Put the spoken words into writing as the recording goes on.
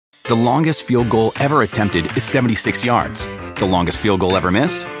The longest field goal ever attempted is 76 yards. The longest field goal ever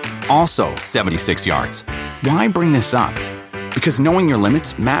missed? Also 76 yards. Why bring this up? Because knowing your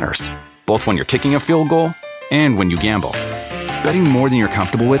limits matters, both when you're kicking a field goal and when you gamble. Betting more than you're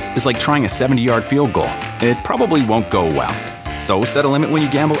comfortable with is like trying a 70-yard field goal. It probably won't go well. So set a limit when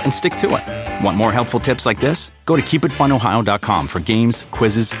you gamble and stick to it. Want more helpful tips like this? Go to keepitfunohio.com for games,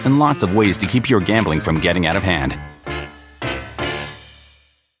 quizzes, and lots of ways to keep your gambling from getting out of hand.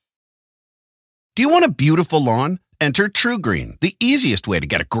 Do you want a beautiful lawn? Enter TruGreen, the easiest way to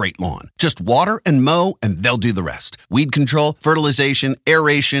get a great lawn. Just water and mow, and they'll do the rest. Weed control, fertilization,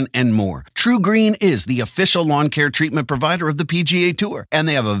 aeration, and more. TruGreen is the official lawn care treatment provider of the PGA Tour, and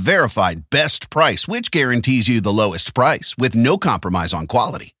they have a verified best price, which guarantees you the lowest price with no compromise on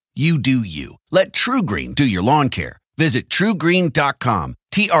quality. You do you. Let TruGreen do your lawn care. Visit TruGreen.com,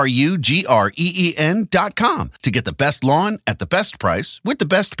 TruGreen.com, to get the best lawn at the best price with the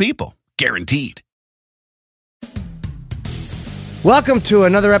best people. Guaranteed. Welcome to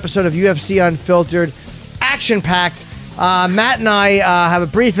another episode of UFC Unfiltered, action-packed. Matt and I have a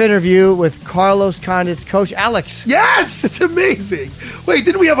brief interview with Carlos Condit's coach, Alex. Yes! It's amazing. Wait,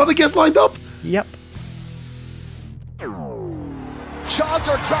 didn't we have other guests lined up? Yep. Jaws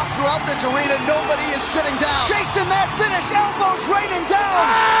are dropped throughout this arena. Nobody is sitting down. Chasing that finish. Elbows raining down.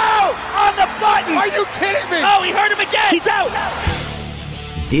 Oh! On the button! Are you kidding me? Oh, he hurt him again! He's out!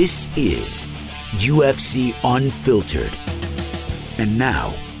 This is UFC Unfiltered. And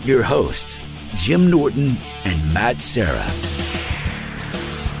now, your hosts, Jim Norton and Matt Serra.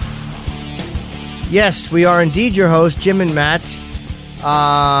 Yes, we are indeed your hosts, Jim and Matt.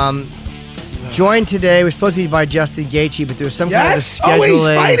 Joined today, we're supposed to be by Justin Gaethje, but there was some kind of scheduling. Oh, he's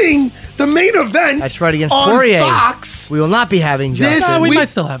fighting the main event. That's right, against on Poirier. Fox. We will not be having Justin. We might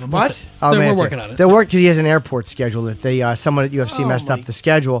still have him. What? We're working on it. They're working because he has an airport schedule that someone at UFC messed up the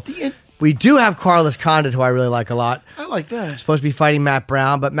schedule. We do have Carlos Condit, who I really like a lot. I like that. Supposed to be fighting Matt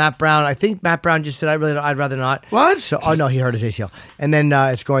Brown, but Matt Brown, I think Matt Brown just said I'd rather not. What? So, oh no, he hurt his ACL, and then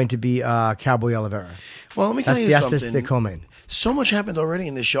it's going to be Cowboy Oliveira. Well, let me tell you something. That's the co-main. So much happened already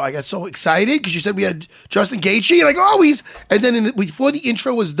in this show. I got so excited because you said we had Justin Gaethje, and I go, oh, he's. And then before the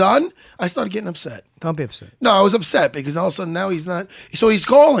intro was done, I started getting upset. Don't be upset. No, I was upset because all of a sudden now he's not. So he's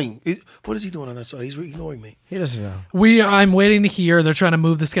calling. What is he doing on that side? He's ignoring me. He doesn't know. I'm waiting to hear. They're trying to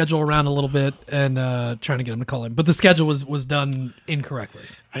move the schedule around a little bit and trying to get him to call him. But the schedule was done incorrectly.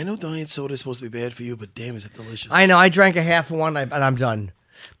 I know diet soda is supposed to be bad for you, but damn, is it delicious? I know. I drank a half of one, and I'm done.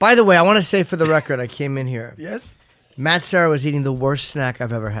 By the way, I want to say for the record, I came in here. Yes? Matt Serra was eating the worst snack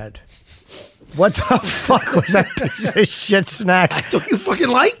I've ever had. What the fuck was that piece of shit snack? I thought you fucking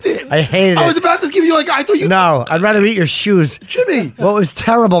liked it. I hated it. I was about to give you I thought you. No, I'd rather eat your shoes. Jimmy. What was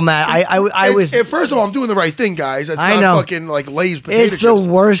terrible, Matt? I was. First of all, I'm doing the right thing, guys. It's I not know. fucking like Lay's potato It's chips.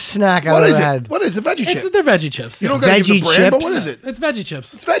 the worst snack I've What ever is it? had. What is it? Veggie chips? They're veggie chips. You don't yeah. gotta give the Veggie brand, but chips? what is it? It's veggie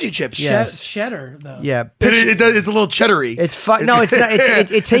chips. It's veggie chips. Yes. Cheddar, though. Yeah. It's a little cheddary. It's fun. No, it's not.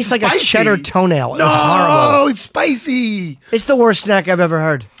 It tastes like a spicy. cheddar toenail. No, It's horrible. it's spicy. It's the worst snack I've ever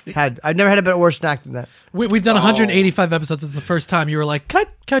had. I've never had a better worse snack than that. We've done 185 episodes. It's the first time you were like, can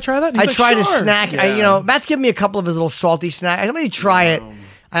I try that? And I he's like, tried a sure. snack. Yeah. Matt's given me a couple of his little salty snacks. I let me try it, and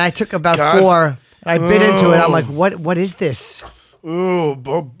I took about God. 4. And I bit into it. I'm like, what is this? Ooh,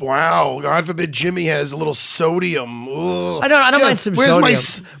 wow. God forbid Jimmy has a little sodium. Ooh. I don't mind some Where's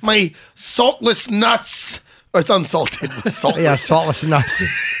sodium. my saltless nuts? Oh, it's unsalted. But saltless. Yeah, saltless nuts.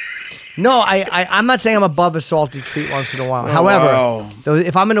 No, I'm not saying I'm above a salty treat once in a while. However, wow. though,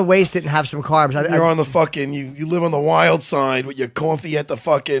 if I'm going to waste it and have some carbs, You're on the fucking, you live on the wild side with your coffee at the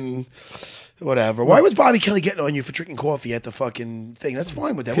fucking, whatever. Why was Bobby Kelly getting on you for drinking coffee at the fucking thing? That's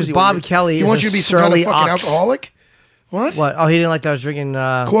fine with that. Because Bobby Kelly he is wants a you to be some kind of surly fucking ox. alcoholic? What? Oh, he didn't like that I was drinking.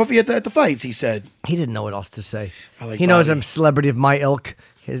 Coffee at the fights, he said. He didn't know what else to say. I like he knows Bobby. I'm a celebrity of my ilk.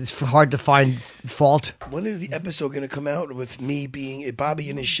 It's hard to find fault. When is the episode going to come out with me being Bobby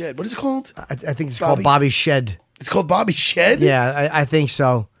in his shed? What is it called? I think it's Bobby? called Bobby's Shed. It's called Bobby's Shed? Yeah, I think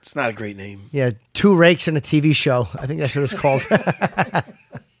so. It's not a great name. Yeah, 2 rakes and a TV show. I think that's what it's called.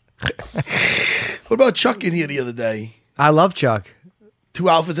 What about Chuck in here the other day? I love Chuck. 2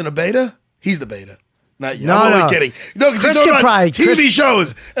 alphas and a beta? He's the beta. Not you. No, I'm only no. kidding. No, because Chris you're talking could about probably- TV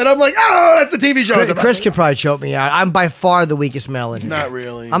shows. And I'm like, oh, that's the TV shows. Chris could probably choke me out. I'm by far the weakest male in here. Not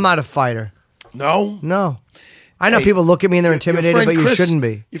really. I'm not a fighter. No? No. I know Hey, people look at me and they're Your intimidated, friend but you Chris- shouldn't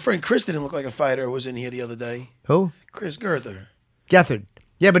be. Your friend Chris didn't look like a fighter who was in here the other day. Who? Chris Gerther. Gethard.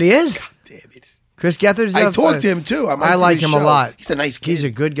 Yeah, but he is. Damn it. Chris Gethard's I talked to him too. I like him a lot. He's a nice kid. He's a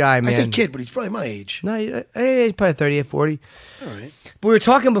good guy, man. I said kid, but he's probably my age. No, he's probably 38, 40. All right. But we were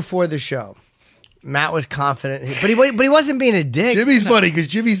talking before the show. Matt was confident, but he wasn't being a dick. Jimmy's funny because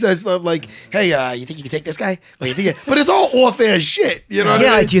Jimmy says stuff like, "Hey, you think you can take this guy? Or you think you-" But it's all off-air shit. You know? What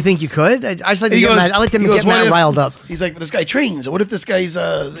I mean? Do you think you could? I just like to He get goes- Matt. I like to he get goes, "What Matt if-" riled up. He's like, "This guy trains. Or what if this guy's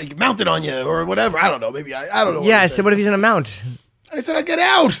like, mounted on you or whatever? I don't know. Maybe I don't know." Yeah, I said, what if he's in a mount? I said, "I get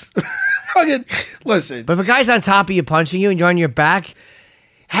out." Fucking listen. But if a guy's on top of you punching you and you're on your back,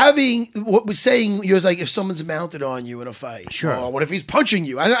 Having what was saying, you're like, if someone's mounted on you in a fight, Sure. Or what if he's punching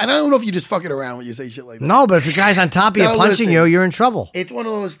you? I don't know if you're just fucking around when you say shit like that. no. But if a guy's on top of you No, punching listen. you, you're in trouble. It's one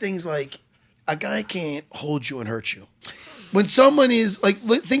of those things like a guy can't hold you and hurt you. When someone is like,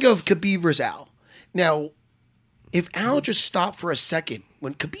 think of Khabib versus Al. Now, if Al just stopped for a second,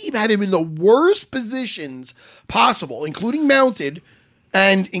 when Khabib had him in the worst positions possible, including mounted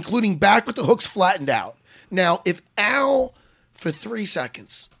and including back with the hooks flattened out. Now, if Al, for 3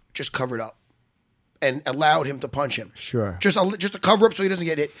 seconds, just covered up and allowed him to punch him. Sure. Just to cover up so he doesn't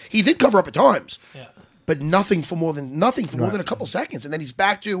get hit. He did cover up at times. Yeah. But nothing for more than a couple seconds. And then he's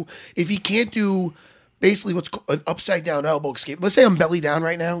back to, if he can't do basically what's called an upside down elbow escape. Let's say I'm belly down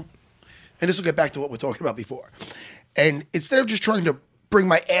right now. And this will get back to what we're talking about before. And instead of just trying to bring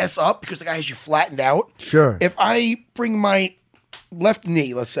my ass up because the guy has you flattened out. Sure. If I bring my left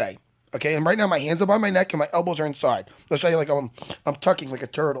knee, let's say, okay, and right now my hands are by my neck and my elbows are inside. Let's say like I'm tucking like a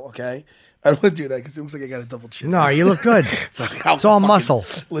turtle, okay? I don't want to do that because it looks like I got a double chin. No, you look good. It's all muscle.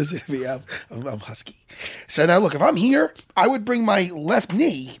 Listen to me, I'm husky. So now look, if I'm here, I would bring my left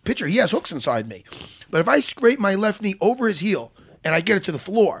knee. Picture, he has hooks inside me. But if I scrape my left knee over his heel and I get it to the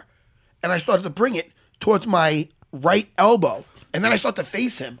floor and I started to bring it towards my right elbow and then I start to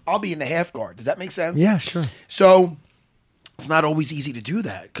face him, I'll be in the half guard. Does that make sense? Yeah, sure. So it's not always easy to do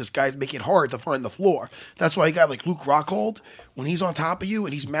that because guys make it hard to find the floor. That's why a guy like Luke Rockhold, when he's on top of you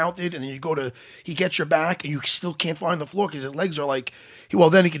and he's mounted and then he gets your back and you still can't find the floor because his legs are like,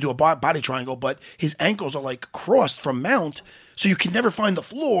 then he can do a body triangle, but his ankles are like crossed from mount. So you can never find the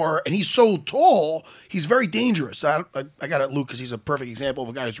floor, and he's so tall, he's very dangerous. I got it, Luke, because he's a perfect example of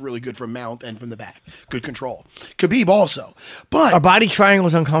a guy who's really good from mount and from the back. Good control. Khabib also. But Are body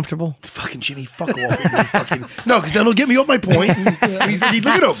triangles uncomfortable? fucking Jimmy, fuck off. No, because then he'll get me off my point. And look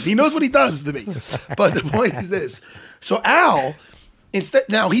at him. He knows what he does to me. But the point is this. So Al,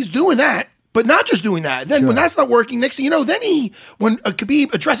 now he's doing that, but not just doing that. Then when that's not working, next thing you know, when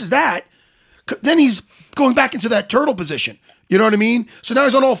Khabib addresses that, then he's going back into that turtle position. You know what I mean? So now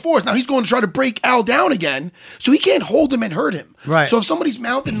he's on all fours. Now he's going to try to break Al down again. So he can't hold him and hurt him. Right. So if somebody's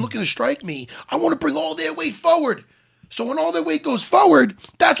mounted and looking to strike me, I want to bring all their weight forward. So when all their weight goes forward,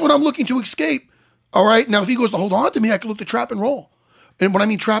 that's what I'm looking to escape. All right? Now if he goes to hold on to me, I can look to trap and roll. And what I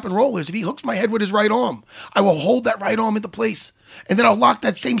mean trap and roll is if he hooks my head with his right arm, I will hold that right arm into place. And then I'll lock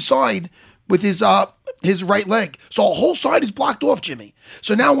that same side with his right leg. So a whole side is blocked off, Jimmy.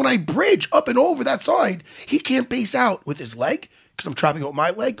 So now when I bridge up and over that side, he can't base out with his leg because I'm trapping with my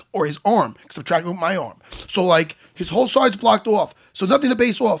leg or his arm because I'm trapping with my arm. So like his whole side's blocked off. So nothing to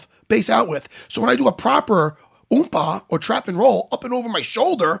base out with. So when I do a proper oompa or trap and roll up and over my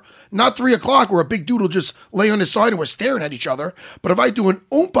shoulder, not 3 o'clock where a big dude will just lay on his side and we're staring at each other. But if I do an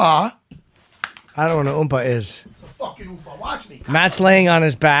oompa, I don't know what an oompa is. fucking oompa, watch me. Matt's laying on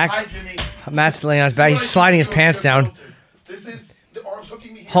his back. Hi, Jimmy. Matt's laying on his back. He's sliding his pants down. This is the arms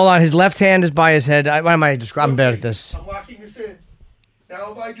hooking me here. Hold on, his left hand is by his head. Why am I describing? I'm bad at this. I'm locking this in.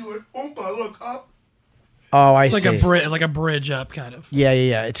 Now if I do an oompa, look up. Oh, I It's see. like a bridge up, kind of. Yeah.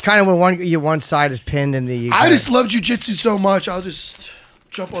 It's kind of when one side is pinned and the. I just love jiu-jitsu so much. I'll just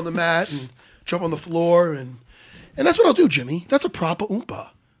jump on the mat and jump on the floor and that's what I'll do, Jimmy. That's a proper oompa.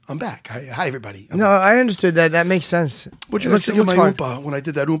 I'm back. Hi everybody. No, I understood that. That makes sense. What'd you It guys think of my hard. oompa when I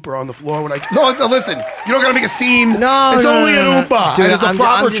did that oompa on the floor? No, listen. You don't gotta make a scene. No, it's no, only no, an oompa. Dude, And it's a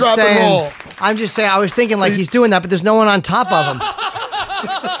proper just trap and saying- roll. I'm just saying. I was thinking like he's doing that, but there's no one on top of him.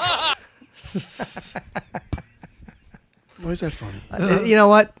 Why is that funny? You know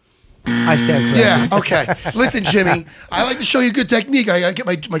what? I stand corrected. Yeah, okay. Listen, Jimmy, I like to show you good technique. I get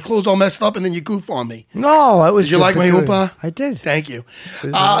my clothes all messed up and then you goof on me. No, it was. Did you good, like my but oompa? I did. Thank you.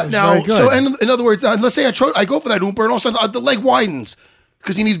 was Now, very good. so in other words, let's say I go for that oompa and all of a sudden the leg widens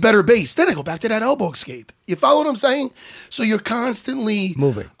because he needs better base. Then I go back to that elbow escape. You follow what I'm saying? So you're constantly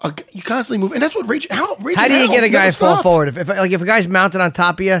Moving. You constantly move, and that's what Raging How do you get a guy to fall forward? If a guy's mounted on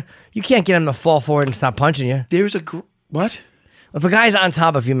top of you, you can't get him to fall forward and stop punching you. There's what? If a guy's on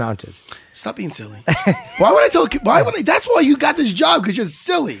top of you mounted. Stop being silly. Why would I tell? Why would I? That's why you got this job because you're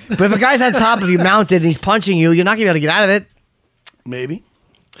silly. But if a guy's on top of you mounted and he's punching you, you're not gonna be able to get out of it. Maybe.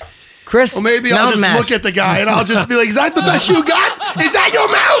 Chris, Or maybe I'll mountain just mash. look at the guy and I'll just be like, is that the best you got? Is that your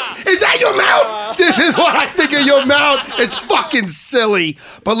mount? Is that your mount? This is what I think of your mount. It's fucking silly.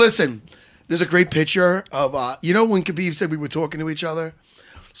 But listen, There's a great picture of when Khabib said we were talking to each other.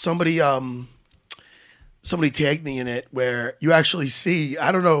 Somebody tagged me in it where you actually see.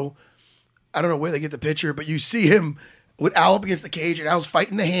 I don't know where they get the picture, but you see him with Al up against the cage, and Al's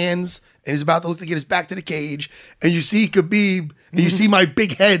fighting the hands, and he's about to look to get his back to the cage, and you see Khabib, and you see my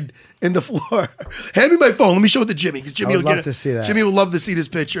big head in the floor. Hand me my phone. Let me show it to Jimmy, because Jimmy will love to see that. Jimmy will love to see this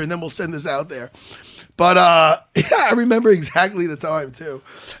picture, and then we'll send this out there. But yeah, I remember exactly the time too,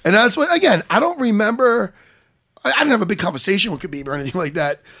 and that's what. Again, I don't remember. I didn't have a big conversation with Khabib or anything like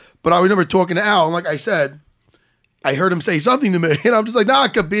that, but I remember talking to Al, and like I said, I heard him say something to me, and I'm just like, nah,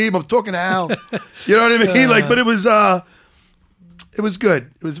 Khabib, I'm talking to Al. You know what I mean? But it was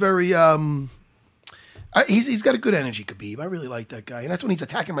good. It was very. He's got a good energy, Khabib. I really like that guy, and that's when he's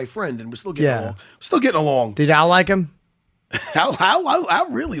attacking my friend, and we're still getting along. Still getting along. Did Al like him? Al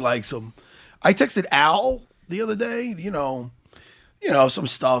really likes him. I texted Al the other day, some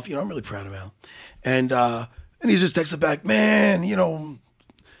stuff. I'm really proud of Al, and he just texted back, man, that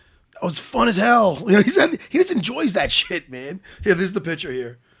was fun as hell. He said he just enjoys that shit, man. Here, this is the picture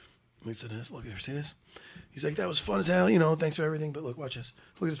here. Let me see this. Look, see this? He's like, that was fun as hell. Thanks for everything. But look, watch this.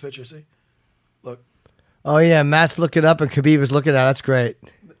 Look at this picture. See? Look. Oh yeah, Matt's looking up and Khabib is looking at. That's great.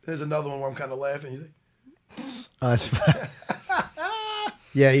 There's another one where I'm kind of laughing. You see? Oh, that's fun.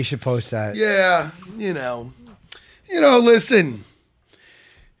 Yeah, you should post that. Yeah, listen.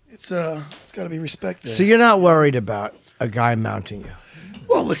 It's got to be respected. So you're not worried about a guy mounting you?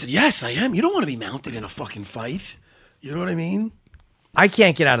 Well, listen, yes, I am. You don't want to be mounted in a fucking fight. You know what I mean? I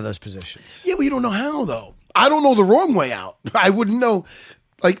can't get out of those positions. Yeah, but you don't know how, though. I don't know the wrong way out. I wouldn't know.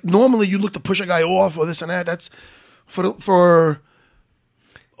 Like, normally you look to push a guy off or this and that. That's for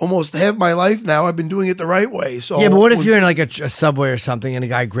almost half my life now. I've been doing it the right way. So yeah, but what if you're in like a subway or something and a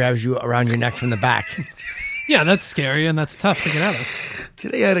guy grabs you around your neck from the back? Yeah, that's scary and that's tough to get out of.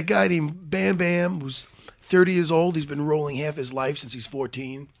 Today I had a guy named Bam Bam who's 30 years old. He's been rolling half his life since he's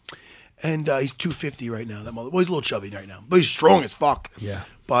 14. And he's 250 right now. That mother. Well, he's a little chubby right now, but he's strong as fuck. Yeah.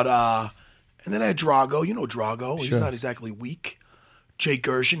 But and then I had Drago. You know Drago. Sure. He's not exactly weak. Jay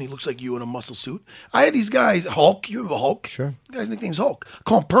Gershon. He looks like you in a muscle suit. I had these guys. Hulk. You remember Hulk? Sure. The guy's nickname's Hulk. I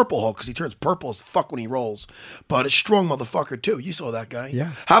call him Purple Hulk because he turns purple as fuck when he rolls. But a strong motherfucker too. You saw that guy.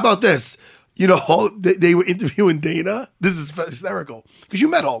 Yeah. How about this? Hulk, they were interviewing Dana. This is hysterical because you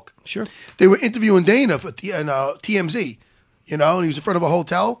met Hulk. Sure. They were interviewing Dana for TMZ. And he was in front of a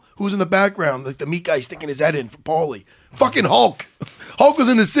hotel. Who was in the background? Like the meat guy sticking his head in for Paulie. Fucking Hulk. Hulk was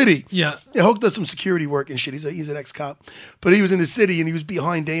in the city. Yeah. Hulk does some security work and shit. He's an ex-cop. But he was in the city and he was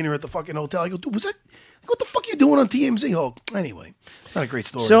behind Dana at the fucking hotel. I go, dude, what the fuck are you doing on TMZ, Hulk? Anyway, it's not a great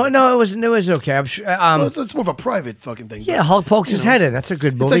story. So, no, it was okay. I'm sure, well, it's more of a private fucking thing. Yeah, Hulk pokes his head in. That's a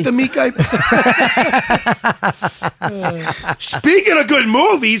good movie. It's like the meat guy. Speaking of good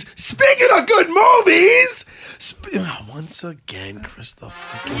movies, once again,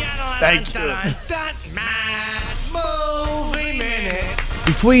 Christopher. Thank you.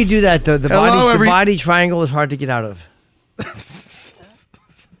 Before you do that, though, the body triangle is hard to get out of.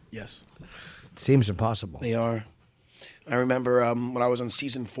 Yes. It seems impossible. They are. I remember when I was on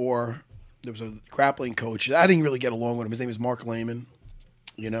season 4, there was a grappling coach. I didn't really get along with him. His name is Mark Lehman,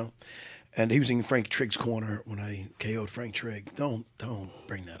 and he was in Frank Trigg's corner when I KO'd Frank Trigg. Don't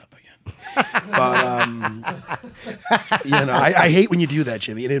bring that up again. But I hate when you do that,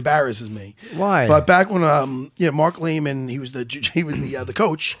 Jimmy. It embarrasses me. Why? But back when Mark Lehman, he was the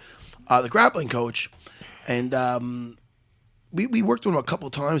coach, the grappling coach, and we worked with him a couple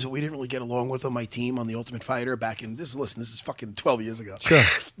of times, but we didn't really get along with him. My team on the Ultimate Fighter back in this is fucking 12 years ago. Sure.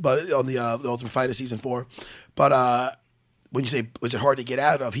 But on the Ultimate Fighter season 4, but when you say was it hard to get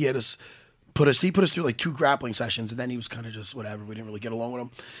out of, he put us through like 2 grappling sessions, and then he was kind of just whatever. We didn't really get along with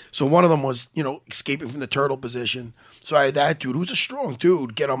him. So one of them was, escaping from the turtle position. So I had that dude who's a strong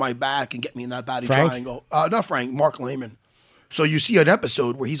dude get on my back and get me in that body triangle. Not Frank, Mark Lehman. So you see an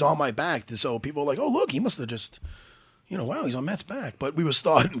episode where he's on my back. So people are like, oh, look, he must have just, wow, he's on Matt's back. But we were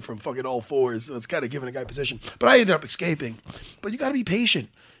starting from fucking all 4s, so it's kind of giving a guy position. But I ended up escaping. But you got to be patient.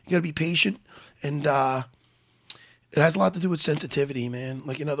 And it has a lot to do with sensitivity, man.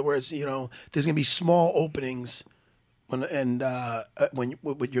 Like, in other words, there's going to be small openings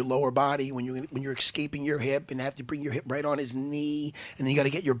with your lower body when you're escaping your hip and have to bring your hip right on his knee, and then you got to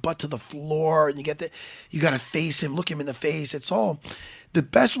get your butt to the floor, and you got to face him, look him in the face. It's all the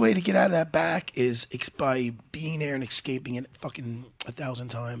best way to get out of that back is by being there and escaping it fucking 1,000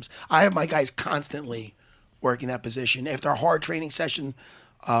 times. I have my guys constantly working that position after a hard training session.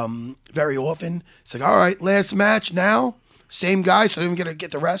 Very often it's like, all right, last match now, same guy, so they're gonna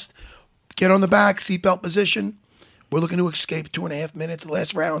get the rest. Get on the back, seatbelt position. We're looking to escape 2.5 minutes. The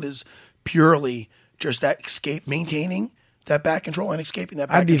last round is purely just that escape, maintaining that back control and escaping that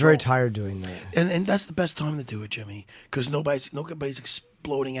back I'd be control. very tired doing that. And that's the best time to do it, Jimmy, because nobody's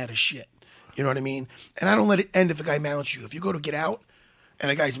exploding out of shit. You know what I mean? And I don't let it end if a guy mounts you. If you go to get out and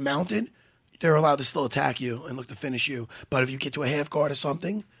a guy's mounted, they're allowed to still attack you and look to finish you. But if you get to a half guard or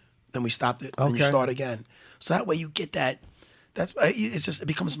something, then we stopped it. And you start again. So that way you get that. It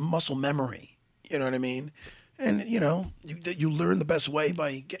becomes muscle memory. You know what I mean? And you learn the best way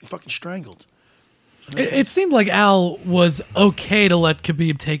by getting fucking strangled. It seemed like Al was okay to let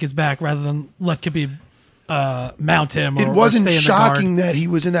Khabib take his back rather than let Khabib mount him. It or wasn't stay in the shocking guard. that he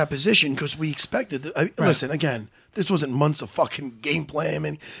was in that position because we expected. Listen, again, this wasn't months of fucking game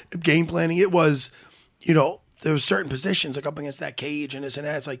planning. It was, there were certain positions like up against that cage and this and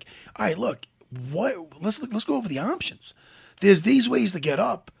that. It's like, all right, look, let's go over the options. There's these ways to get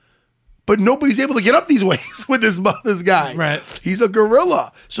up, but nobody's able to get up these ways with this guy. Right. He's a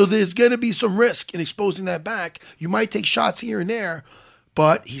gorilla. So there's going to be some risk in exposing that back. You might take shots here and there,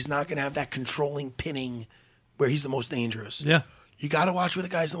 but he's not going to have that controlling pinning where he's the most dangerous. Yeah. You got to watch where the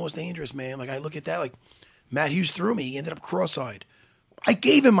guy's the most dangerous, man. Like, I look at that, like, Matt Hughes threw me. He ended up cross-eyed. I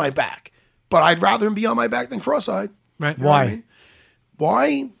gave him my back, but I'd rather him be on my back than cross-eyed. Right. You know what I Why? mean?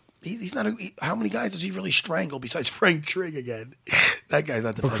 Why? He's not. How many guys does he really strangle besides Frank Trigg again? That guy's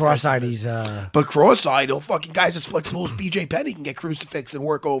not the best. Cross-eyed, he's But cross-eyed, he'll fucking guys as flexible as BJ Penn can get crucifixed and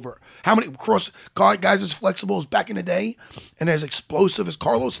work over. How many guys as flexible as back in the day and as explosive as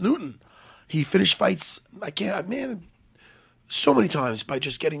Carlos Newton? He finished fights. So many times by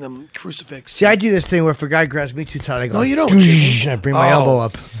just getting them crucifixed. See, I do this thing where if a guy grabs me too tight, I go, No, you don't, "Doosh," Jimmy. I bring my elbow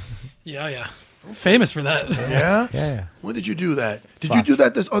up. Yeah. Famous for that. Yeah? Yeah. When did you do that? Did you do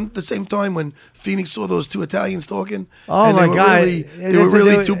that on the same time when Phoenix saw those two Italians talking? Oh, And my God. They were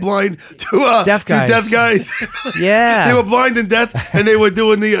really too blind to Deaf guys. to deaf guys. Yeah. They were blind and deaf, and they were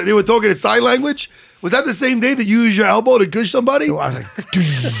talking in sign language. Was that the same day that you used your elbow to gush somebody? I was like,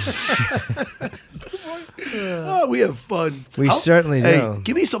 Oh, we have fun. We certainly Hey, do.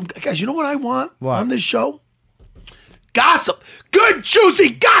 give me some guys. You know what I want What? on this show? Gossip, good juicy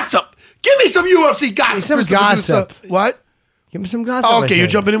gossip. Give me some UFC gossip. some Christopher gossip. Producer. What? give me some gossip. Oh, I okay, you're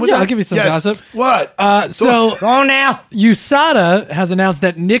said. jumping in with Yeah, that. I'll give you some Yes. gossip. What? So Go now. USADA has announced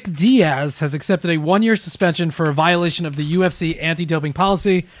that Nick Diaz has accepted a 1-year suspension for a violation of the UFC anti-doping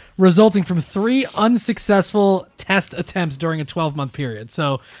policy, resulting from 3 unsuccessful test attempts during a 12-month period.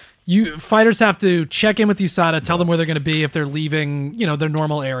 So fighters have to check in with USADA, tell them where they're going to be if they're leaving, their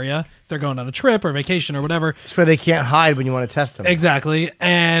normal area, if they're going on a trip or vacation or whatever. That's where they can't hide when you want to test them. Exactly.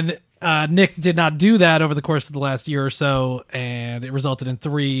 And Nick did not do that over the course of the last year or so, and it resulted in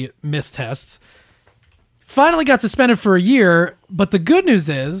 3 missed tests. Finally got suspended for a year, but the good news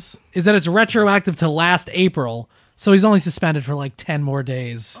is that it's retroactive to last April, so he's only suspended for like 10 more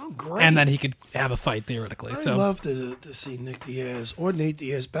days. Oh, great. And then he could have a fight theoretically. I'd So love to see Nick Diaz or Nate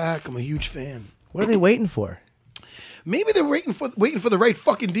Diaz back. I'm a huge fan. What are they waiting for? Maybe they're waiting for the right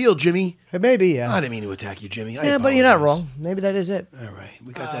fucking deal, Jimmy. It may be, yeah. I didn't mean to attack you, Jimmy. I Yeah, but you're not apologize. wrong. Maybe that is it. All right,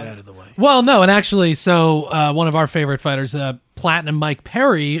 we got that out of the way. Well, no, and actually, one of our favorite fighters, Platinum Mike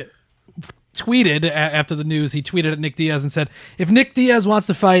Perry, tweeted after the news. He tweeted at Nick Diaz and said, "If Nick Diaz wants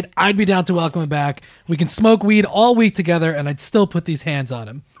to fight, I'd be down to welcome him back. We can smoke weed all week together, and I'd still put these hands on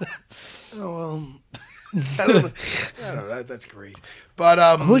him." I don't know. That's great.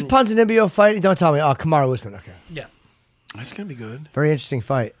 But Who's Ponzinibbio fighting? Don't tell me. Oh, Kamaru Usman. Okay. Yeah. that's gonna be good. Very interesting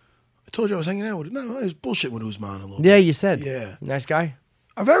fight. I told you I was hanging out with. No, it was bullshit with Usman a little. Yeah, bit. you said. Yeah. Nice guy.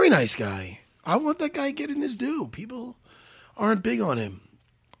 A very nice guy. I want that guy getting his due. People aren't big on him.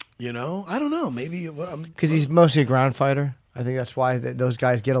 I don't know. Maybe Because he's mostly a ground fighter. I think that's why those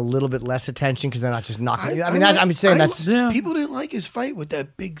guys get a little bit less attention because they're not just knocking. I'm saying that's. Yeah. People didn't like his fight with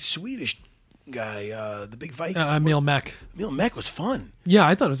that big Swedish guy, the big fight. Emil Mech. Emil Mech was fun. Yeah,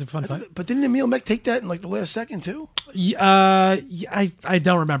 I thought it was a fun fight. But didn't Emil Mech take that in like the last second too? I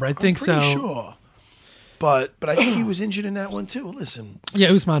don't remember. I think I'm pretty so. sure. But I think he was injured in that one too. Listen,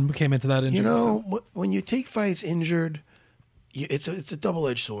 Yeah, Usman came into that injury. when you take fights injured, it's a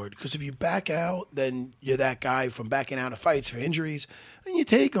double-edged sword. Because if you back out, then you're that guy from backing out of fights for injuries, and you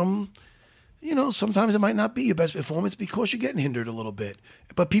take them. Sometimes it might not be your best performance because you're getting hindered a little bit.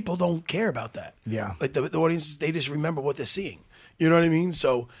 But people don't care about that. Yeah. Like the audience, they just remember what they're seeing. You know what I mean?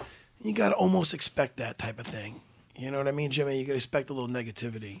 So you got to almost expect that type of thing. You know what I mean, Jimmy? You got to expect a little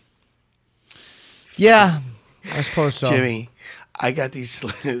negativity. Yeah, I suppose so. Jimmy, I got these.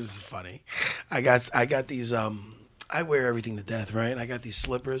 This is funny. I got these. I wear everything to death, right? I got these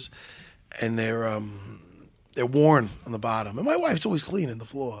slippers, and they're they're worn on the bottom. And my wife's always cleaning the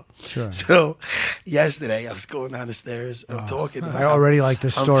floor. Sure. So yesterday I was going down the stairs and I'm talking. I already like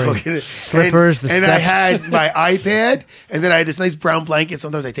this story. talking- Slippers, and the I steps. had my iPad, and then I had this nice brown blanket.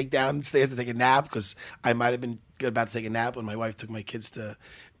 Sometimes I take downstairs to take a nap because I might have been about to take a nap when my wife took my kids to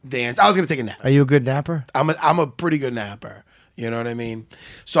dance. I was going to take a nap. Are you a good napper? I'm a pretty good napper. You know what I mean?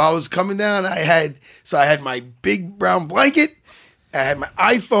 So I was coming down. I had my big brown blanket. I had my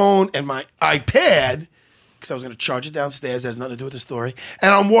iPhone and my iPad because I was going to charge it downstairs. That has nothing to do with the story.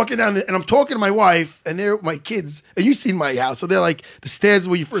 And I'm walking down and I'm talking to my wife and they're my kids. And you've seen my house. So they're like the stairs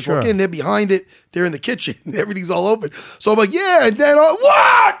where you first walk in. They're behind it. They're in the kitchen. Everything's all open. So I'm like, yeah. And then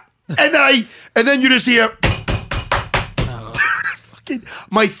what? And then you just hear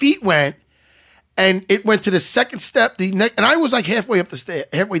my feet went. And it went to the second step, and I was like halfway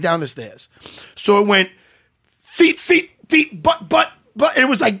down the stairs. So it went feet, butt. And it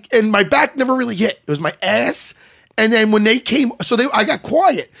was like, and my back never really hit. It was my ass. And then when they came, I got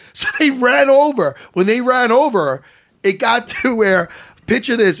quiet. So they ran over. When they ran over, it got to where,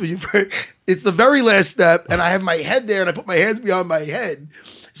 picture this, it's the very last step, and I have my head there, and I put my hands behind my head.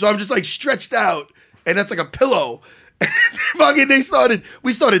 So I'm just like stretched out, and that's like a pillow. Fucking,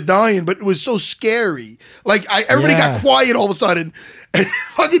 we started dying, but it was so scary. Like everybody got quiet all of a sudden, and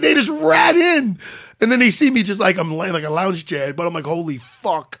fucking they just ran in, and then they see me just like I'm laying like a lounge chair, but I'm like, holy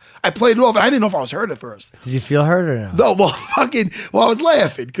fuck! I played it off, and I didn't know if I was hurt at first. Did you feel hurt or no? No, I was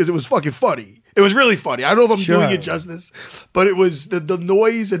laughing because it was fucking funny. It was really funny. I don't know if I'm doing it justice, but it was the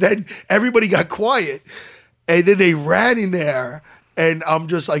noise, and then everybody got quiet, and then they ran in there, and I'm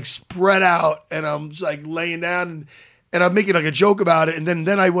just like spread out, and I'm just like laying down. And I'm making like a joke about it, and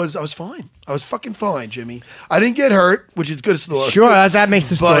then I was fine. I was fucking fine, Jimmy. I didn't get hurt, which is good story. Sure, that makes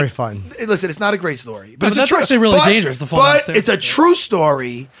the story fun. Listen, it's not a great story, but that's actually really dangerous to fall downstairs. But it's a true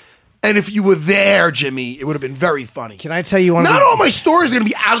story. And if you were there, Jimmy, it would have been very funny. Can I tell you one? Not all my stories are going to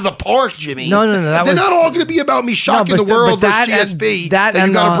be out of the park, Jimmy. No. They're not all going to be about me shocking the world versus GSP. That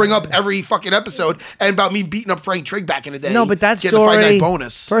you got to bring up every fucking episode, and about me beating up Frank Trigg back in the day. No, but that getting story. The Fight Night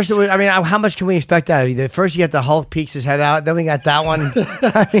bonus. First, how much can we expect out of you? First, you got the Hulk peeks his head out. Then we got that one.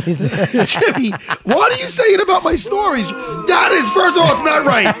 Jimmy, what are you saying about my stories? That is, first of all, it's not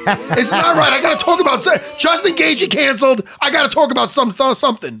right. It's not right. I got to talk about Justin Gage canceled. I got to talk about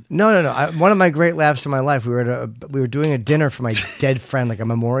something. No. One of my great laughs in my life. We were doing a dinner for my dead friend, like a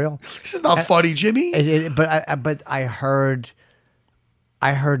memorial. This is not funny, Jimmy. But I heard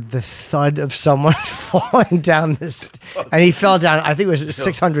the thud of someone falling down this, and he fell down. I think it was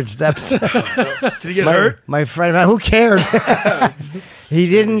 600 steps. Did he get hurt? My friend, who cared? He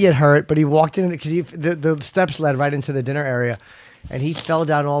didn't get hurt, but he walked in because the steps led right into the dinner area. And he fell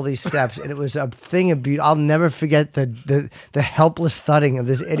down all these steps, and it was a thing of beauty. I'll never forget the helpless thudding of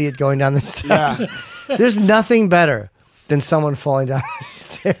this idiot going down the steps. Yeah. There's nothing better than someone falling down the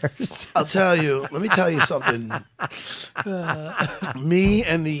stairs. Let me tell you something. Me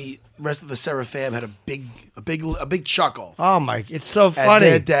and the rest of the Sarah fam had a big chuckle. Oh my! It's so funny.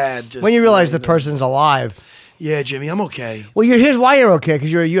 Their dad just when you realize the person's alive. Yeah, Jimmy, I'm okay. Well, here's why you're okay,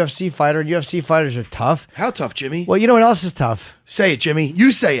 because you're a UFC fighter, and UFC fighters are tough. How tough, Jimmy? Well, you know what else is tough? Say it, Jimmy.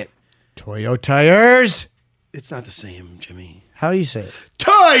 You say it. Toyo tires. It's not the same, Jimmy. How do you say it?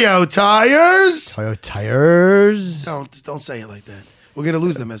 Toyo tires. Toyo tires. Don't say it like that. We're gonna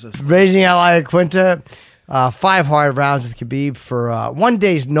lose them as a Raising Ally Quinta. 5 hard rounds with Khabib for 1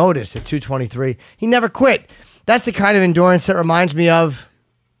 day's notice at 223. He never quit. That's the kind of endurance that reminds me of.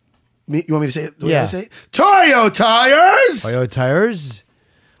 You want me to say it? Yeah. Say it? Toyo tires. Toyo tires.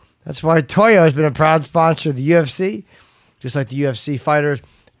 That's why Toyo has been a proud sponsor of the UFC. Just like the UFC fighters,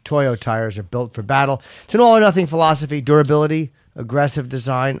 Toyo tires are built for battle. It's an all-or-nothing philosophy, durability, aggressive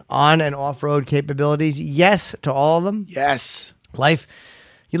design, on- and off-road capabilities. Yes to all of them. Yes. Life.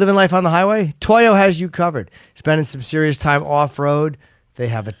 You living life on the highway? Toyo has you covered. Spending some serious time off-road. They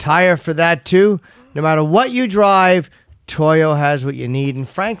have a tire for that, too. No matter what you drive, Toyo has what you need. And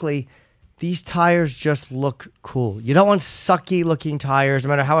frankly, these tires just look cool. You don't want sucky-looking tires, no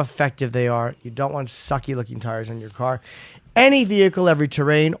matter how effective they are. You don't want sucky-looking tires on your car. Any vehicle, every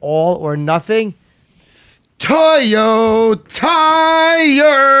terrain, all or nothing. Toyo tires.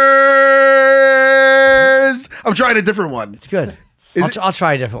 I'm trying a different one. It's good. I'll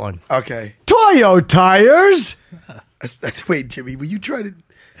try a different one. Okay. Toyo tires. Wait, Jimmy, were you trying to...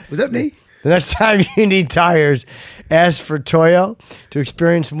 Was that me? The next time you need tires, ask for Toyo. To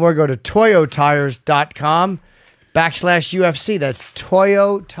experience more, go to toyotires.com/UFC. That's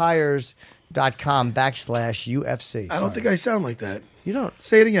toyotires.com/UFC. I don't think I sound like that. You don't.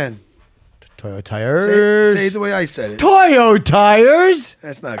 Say it again. Toyo Tires. Say it the way I said it. Toyo Tires.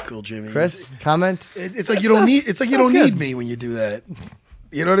 That's not cool, Jimmy. Chris, comment. It's like you don't need. It's like you don't need me when you do that.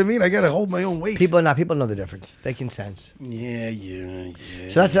 You know what I mean? I got to hold my own weight. People know the difference. They can sense. Yeah.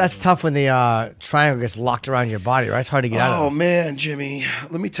 So that's tough when the triangle gets locked around your body, right? It's hard to get out of. Oh man, Jimmy,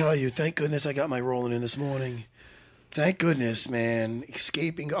 let me tell you. Thank goodness I got my rolling in this morning. Thank goodness, man.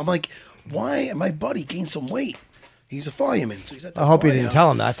 Escaping. I'm like, why? My buddy gained some weight. He's a fireman, so he's at the I hope you didn't firehouse.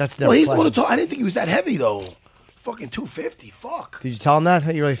 tell him that. That's never Well, he's the one pleasant. to talk. I didn't think he was that heavy though. Fucking 250. Fuck. Did you tell him that?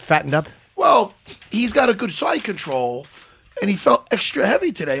 You really fattened up? Well, he's got a good side control, and he felt extra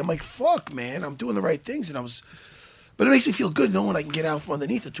heavy today. I'm like, fuck, man, I'm doing the right things, but it makes me feel good knowing I can get out from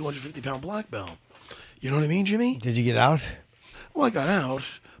underneath a 250-pound black belt. You know what I mean, Jimmy? Did you get out? Well, I got out,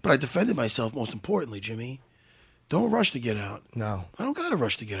 but I defended myself. Most importantly, Jimmy, don't rush to get out. No. I don't got to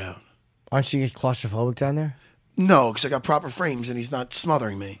rush to get out. Aren't you claustrophobic down there? No, because I got proper frames, and he's not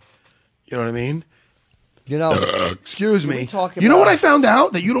smothering me. You know what I mean? You know. Excuse me. talk You know what about- I found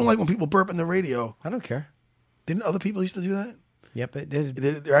out? That you don't like when people burp in the radio. I don't care. Didn't other people used to do that? Yep, it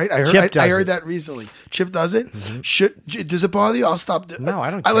did. Right? I Chip does heard it. that recently. Chip does it? Does it bother you? I'll stop. No,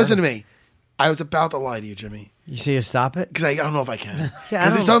 I don't care. Listen to me. I was about to lie to you, Jimmy. You see you stop it? Because I don't know if I can. Yeah, I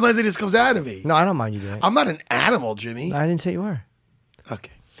Because don't- sometimes it just comes out of me. No, I don't mind you doing it. I'm not an animal, Jimmy. I didn't say you were.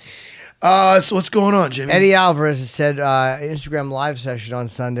 Okay. So what's going on, Jimmy? Eddie Alvarez has said Instagram live session on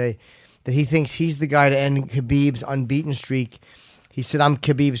Sunday that he thinks he's the guy to end Khabib's unbeaten streak. He said, I'm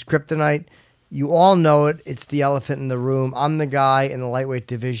Khabib's kryptonite. You all know it. It's the elephant in the room. I'm the guy in the lightweight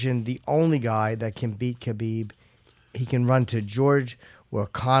division, the only guy that can beat Khabib. He can run to George or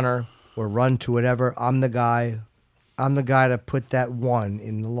Conor or run to whatever. I'm the guy. I'm the guy to put that one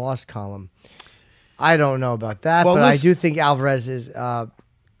in the loss column. I don't know about that, Well, but I listen- do think Alvarez is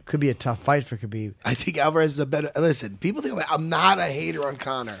could be a tough fight for Khabib. I think Alvarez is a better. Listen, people think I'm not a hater on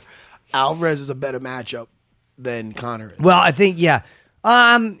Conor. Alvarez is a better matchup than Conor is. Well, I think yeah.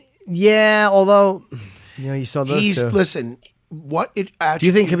 Although you saw those two. Listen. What it actually Do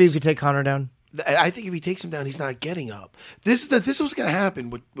you think Khabib could take Conor down? I think if he takes him down, he's not getting up. This is what's going to happen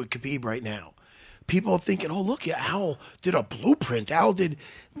with Khabib right now. People are thinking, oh, look, Al did a blueprint. Al did,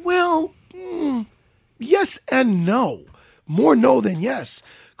 well, yes and no. More no than yes.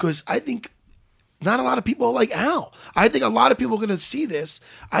 Because I think not a lot of people are like Al. I think a lot of people are going to see this.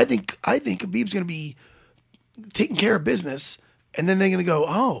 I think Khabib's going to be taking care of business, and then they're going to go,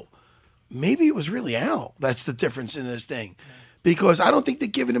 oh, maybe it was really Al. That's the difference in this thing. Because I don't think they're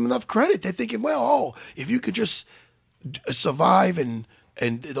giving him enough credit. They're thinking, well, oh, if you could just survive and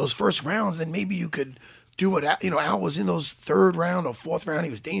those first rounds, then maybe you could do what Al was in those third round or fourth round.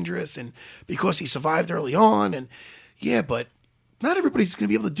 He was dangerous, and because he survived early on, and yeah, but not everybody's going to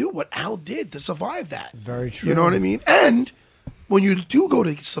be able to do what Al did to survive that. Very true. You know what I mean? And when you do go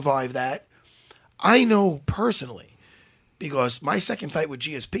to survive that, I know personally, because my second fight with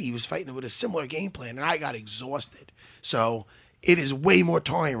GSP, he was fighting with a similar game plan, and I got exhausted. So it is way more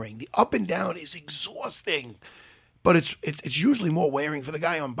tiring. The up and down is exhausting, but it's usually more wearing for the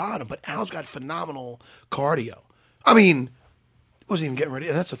guy on bottom. But Al's got phenomenal cardio. I mean, wasn't even getting ready.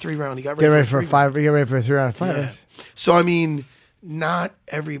 That's a 3-round. He got ready, Get ready for a 3-round. five. Get ready for a 3-round fight. Yeah. So I mean, not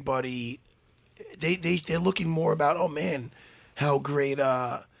everybody. They're looking more about, oh man, how great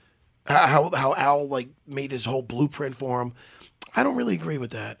how Al like made this whole blueprint for him. I don't really agree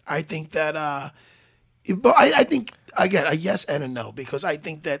with that. I think that but I think again a yes and a no, because I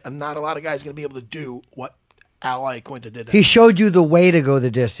think that not a lot of guys are going to be able to do what Al Iaquinta did. He showed you the way to go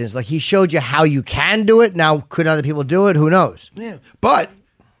the distance. Like he showed you how you can do it. Now, could other people do it? Who knows? Yeah, but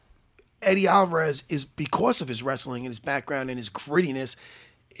Eddie Alvarez is, because of his wrestling and his background and his grittiness,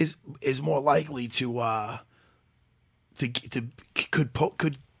 is more likely to could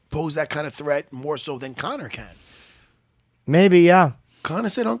pose that kind of threat more so than Conor can. Maybe, yeah. Conor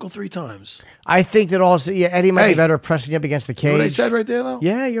said uncle 3 times. I think that also, yeah, Eddie might Hey. be better pressing up against the You know what I cage. said right there, though?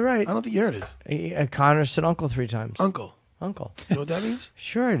 Yeah, you're right. I don't think you heard it. Connor said uncle 3 times. Uncle. Uncle. You know what that means?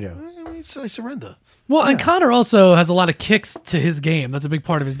 Sure I do. I mean, so I surrender. Well, and Conor also has a lot of kicks to his game. That's a big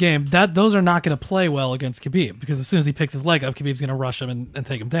part of his game. Those are not going to play well against Khabib, because as soon as he picks his leg up, Khabib's going to rush him and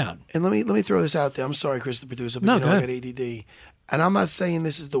take him down. And let me throw this out there. I'm sorry, Chris, the producer, but No, you know go I ahead. got ADD. And I'm not saying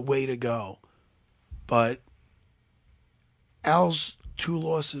this is the way to go, but Al's 2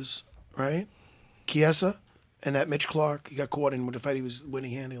 losses, right? Chiesa and that Mitch Clark, he got caught in with the fight he was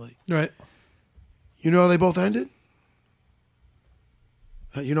winning handily. Right. You know how they both ended?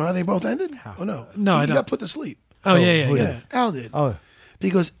 You know how they both ended? Oh, no. No, I He don't. got put to sleep. Oh, yeah. Yeah, Al did. Oh,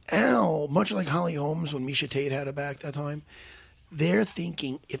 Because Al, much like Holly Holmes when Misha Tate had her back that time, they're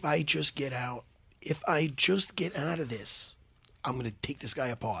thinking, if I just get out of this, I'm going to take this guy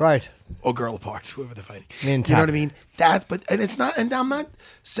apart. Right. Or girl apart, whoever they're fighting. I mean, you know tap. what I mean? And it's not, and I'm not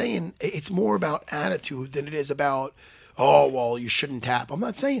saying it's more about attitude than it is about, oh, well, you shouldn't tap. I'm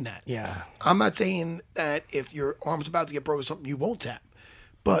not saying that. Yeah. I'm not saying that if your arm's about to get broken or something, you won't tap.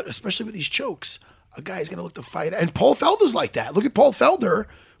 But especially with these chokes, a guy's going to look to fight. And Paul Felder's like that. Look at Paul Felder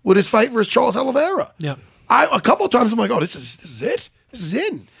with his fight versus Charles Oliveira. Yeah. A couple of times I'm like, oh, this is it. This is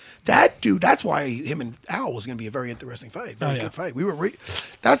in. That dude, that's why him and Al was going to be a very interesting fight. Very good fight.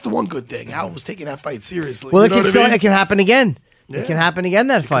 That's the one good thing. Al was taking that fight seriously. Well, You know what I mean? it can happen again. Yeah. It can happen again,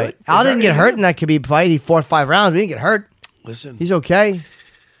 that fight. could. Al didn't get hurt Yeah. in that Khabib fight. He fought 5 rounds. He didn't get hurt. Listen, He's okay.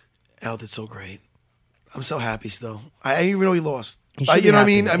 Al did so great. I'm so happy still. I didn't even know he lost. He should be You know what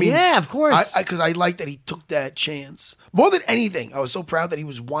I happy. mean? I mean, Yeah, of course. Because I like that he took that chance. More than anything, I was so proud that he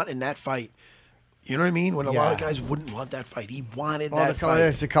was wanting that fight. You know what I mean? When a lot of Yeah. guys wouldn't want that fight. He wanted Well, that fight.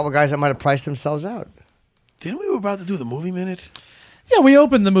 there's a couple guys that might have priced themselves out. Didn't we were about to do the movie minute? Yeah, we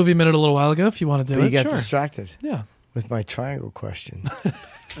opened the movie minute a little while ago. If you want to do But it, you got sure. distracted Yeah. with my triangle question.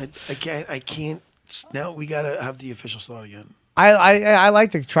 I can't. Now we got to have the official start again. I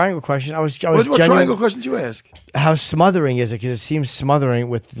like the triangle question. I was What genuine- triangle question did you ask? How smothering is it? Because it seems smothering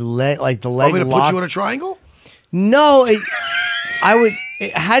with the leg, like the leg Want me to lock. put you in a triangle? No, I would.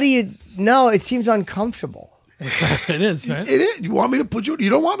 How do you? No, it seems uncomfortable. It is, right? It is. You want me to put you? You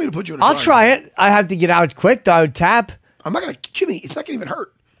don't want me to put you in a I'll triangle. try it. I have to get out quick, though. I would tap. I'm not going to, Jimmy, it's not going to even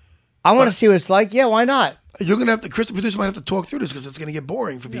hurt. I want to see what it's like. Yeah, why not? You're going to have to, Chris, the producer, might have to talk through this because it's going to get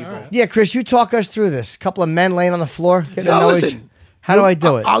boring for people. right. Yeah, Chris, you talk us through this. A couple of men laying on the floor. Getting Now, to know each- listen. How do I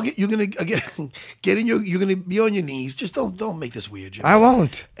do it? I'll get, you're going to get in your, you're going to be on your knees. Just don't make this weird, Jimmy. I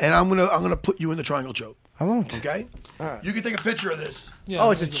won't. And I'm going to put you in the triangle choke. I won't. Okay? You can take a picture of this. Yeah. Oh,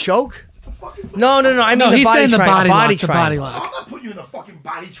 it's a choke? No. I mean No, the he's body saying the triangle. body lock. The body triangle. lock. I'm not putting you in the fucking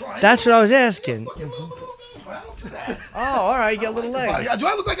body triangle. That's what I was asking. I don't do that. Oh, all right. You got little legs. Do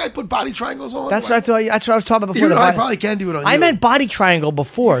I look like I put body triangles on? That's what I thought. That's what I was talking about before. You know, the I body- probably can do it on I you. meant body triangle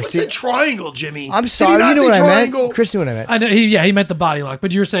before. What's See, a triangle, Jimmy? I'm Did sorry. he not You know say what I triangle? meant. Chris knew what I meant. I know, he meant the body lock,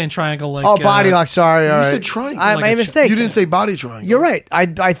 but you were saying triangle like. Oh, body lock. Sorry. All You right. said triangle. I Like made a a mistake. You didn't say body triangle. You're right.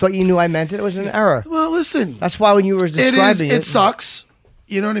 I thought you knew I meant it. It was an error. Well, listen. That's why when you were describing It sucks.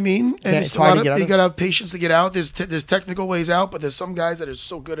 You know what I mean? And It's hard to get out you of. got to have patience to get out. There's technical ways out, but there's some guys that are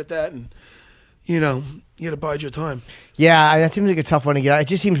so good at that, and you got to bide your time. Yeah, that seems like a tough one to get out. It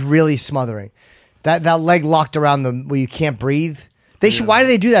just seems really smothering. That leg locked around the where you can't breathe. They should. Why do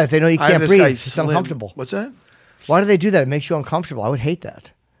they do that if they know you I have can't this breathe? guy It's slim. uncomfortable. What's that? Why do they do that? It makes you uncomfortable. I would hate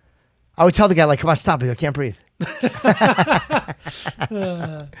that. I would tell the guy like, "Come on, stop it! I can't breathe."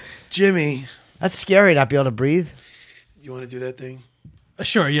 Jimmy, That's scary. Not be able to breathe. you want to do that thing?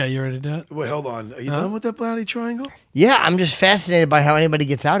 Sure, yeah, you already did it. Wait, hold on. Are you done with that body triangle? Yeah, I'm just fascinated by how anybody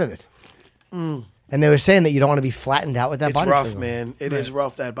gets out of it. And they were saying that you don't want to be flattened out with that It's body. rough, triangle. man. It is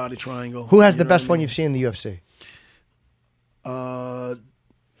rough, that body triangle. Who has You the know best what I one mean? you've seen in the UFC? Uh,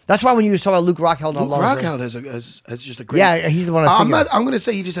 That's why when you was talking about Luke Rockhold, Luke Rockhold has just a great. Yeah, he's the one. I I'm figured. not. I'm going to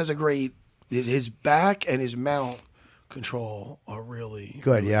say he just has a great. His back and his mount control are really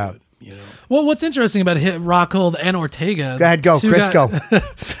Good, really yeah. good, you know. Well, what's interesting about Rockhold and Ortega? Go ahead, go, two Chris, guy-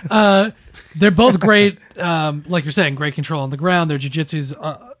 go. They're both great. Like you're saying, great control on the ground. Their jiu-jitsu's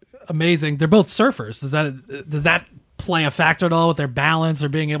amazing. They're both surfers. Does that play a factor at all with their balance or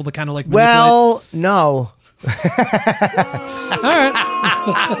being able to kind of like? Manipulate? Well, no. All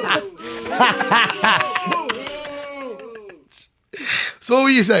right. So what were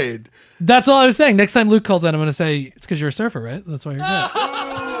you saying? That's all I was saying. Next time Luke calls in, I'm going to say it's because you're a surfer, right? That's why you're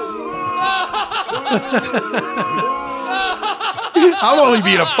good. I'm only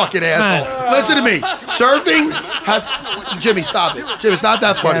being a fucking asshole. Listen to me. Surfing has Jimmy. Stop it, Jimmy. It's not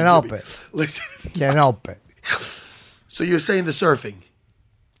that funny. Can't help Jimmy. it. Listen. Can't help it. So you're saying the surfing?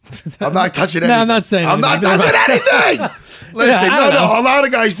 I'm not touching anything. I'm not saying I'm not anything. touching anything. Listen, I don't know. a lot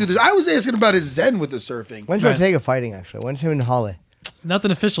of guys do this. I was asking about his zen with the surfing. When's Right. Ortega fighting? Actually, when's him and Holly?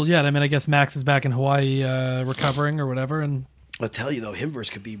 Nothing official yet. I mean, I guess Max is back in Hawaii recovering or whatever. And I'll tell you though, him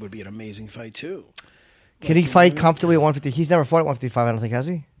versus Khabib would be an amazing fight too. Can he fight comfortably at 150? He's never fought at 155. I don't think, has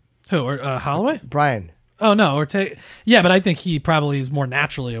he? who? Or, Holloway? Brian. Oh, no. Ortega. Yeah, but I think he probably is more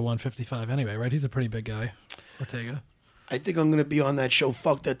naturally a 155 anyway, right? He's a pretty big guy, Ortega. I think I'm gonna be on that show.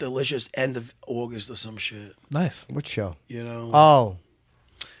 Fuck That Delicious, end of August or some shit. Nice. What show? You know. Oh,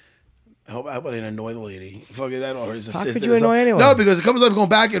 I hope I wouldn't annoy the lady. Fuck it, that or his How assistant. could you or something. annoy anyone? No, because a couple times going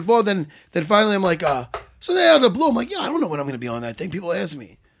back and forth, then finally I'm like, so then out of the blue, I'm like, yeah, I don't know when I'm gonna be on that thing. People ask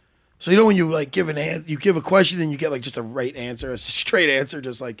me. So you know when you like give you give a question and you get like just a right answer, a straight answer,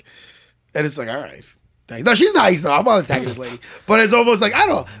 just like, and it's like, all right. No, she's nice though. I'm not attacking this lady, but it's almost like I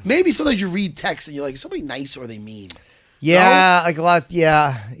don't know. Maybe sometimes you read text and you're like, is somebody nice or are they mean? Yeah, like a lot.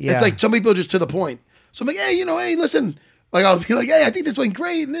 Yeah. It's like some people are just to the point. So I'm like, hey, hey, listen. Like I'll be like, hey, I think this went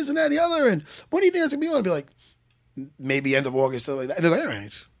great, and this and that, and the other, and what do you think that's gonna be? I'll be like, maybe end of August, something like that. And they're like,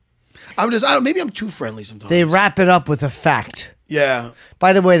 all right. Maybe I'm too friendly sometimes. They wrap it up with a fact. Yeah.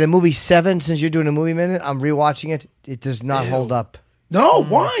 By the way, the movie Seven, since you're doing a movie minute, I'm rewatching it. It does not hold up. No,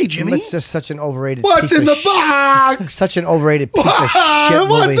 why, Jimmy? It's just such an overrated What's piece in of the box? Such an overrated piece of shit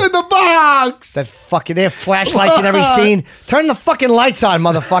movie. What's in the box? That fucking, they have flashlights in every scene. Turn the fucking lights on,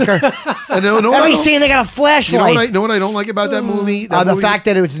 motherfucker. Every scene they got a flashlight. You know what I don't like about that movie? The fact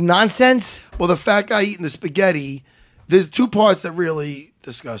that it was nonsense. Well, the fat guy eating the spaghetti. There's two parts that really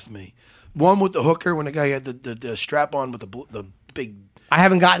disgust me. One with the hooker when the guy had the strap on with the big. I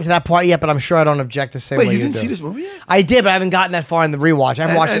haven't gotten to that part yet, but I'm sure I don't object the same way you do. Wait, you didn't see this movie yet? I did, but I haven't gotten that far in the rewatch. I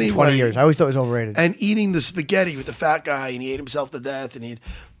haven't watched it in 20 years. I always thought it was overrated. And eating the spaghetti with the fat guy, and he ate himself to death. And you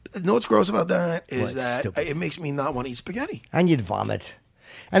know what's gross about that is that it makes me not want to eat spaghetti. And you'd vomit.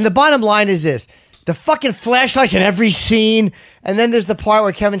 And the bottom line is this. The fucking flashlights in every scene, and then there's the part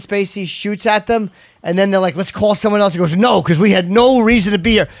where Kevin Spacey shoots at them, and then they're like, let's call someone else. He goes, no, because we had no reason to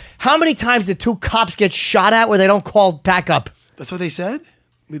be here. How many times did two cops get shot at where they don't call backup? That's what they said?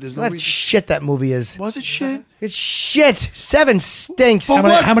 There's no That's reason. shit that movie is. Was it shit? It's shit. Seven stinks. How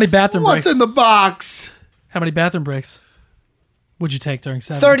many bathroom breaks? What's in the box? How many bathroom breaks would you take during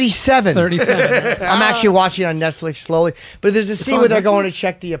 7? 37. 37. I'm actually watching it on Netflix slowly. But there's a scene where they're going to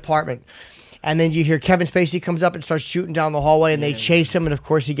check the apartment. And then you hear Kevin Spacey comes up and starts shooting down the hallway, and they chase him, and of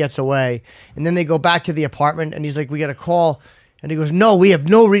course he gets away. And then they go back to the apartment, and he's like, we got a call. And he goes, no, we have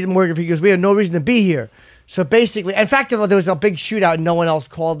no reason, Morgan. He goes, we have no reason to be here. So basically, in fact, there was a big shootout, and no one else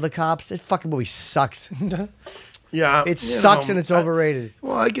called the cops. This fucking movie sucks. Yeah. It sucks, and it's overrated.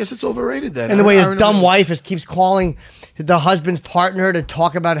 Well, I guess it's overrated then. And the way his dumb wife keeps calling the husband's partner to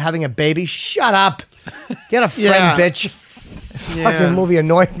talk about having a baby. Shut up. Get a friend, bitch. Fucking movie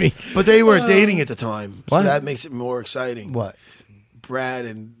annoyed me. But they were dating at the time, so What? that makes it more exciting. What? Brad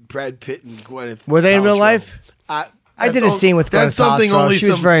Pitt and Gwyneth. Were they in real Paltrow. life? I did a scene with Gwyneth That's something Paltrow. only She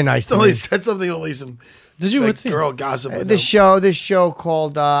was very nice to me. That's something only some. Did you? Like, What scene? girl gossip. With This show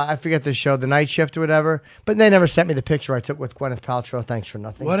called I forget the show, The Night Shift or whatever. But they never sent me the picture I took with Gwyneth Paltrow. Thanks for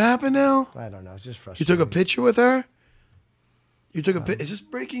nothing. What happened now? I don't know. It's just You frustrating. took a picture with her. You took a. Is this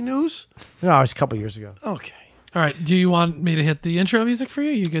breaking news? No, it was a couple years ago. Okay. All right. Do you want me to hit the intro music for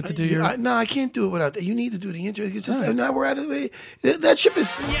you? You get to do your. No, I can't do it without that. You need to do the intro. It's just now we're out of the way. That ship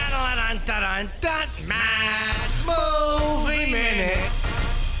is. Movie Minute.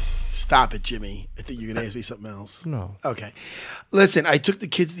 Stop it, Jimmy. I think you're gonna ask me something else. No. Okay. Listen, I took the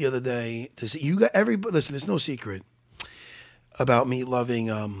kids the other day to see. You got everybody. Listen, it's no secret about me loving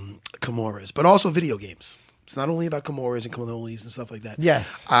Kimuras, but also video games. It's not only about Kimuras and cannolis and stuff like that.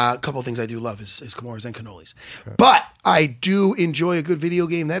 Yes. A couple of things I do love is Kimuras and cannolis. Sure. But I do enjoy a good video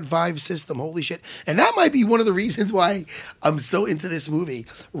game. That Vive system, holy shit. And that might be one of the reasons why I'm so into this movie.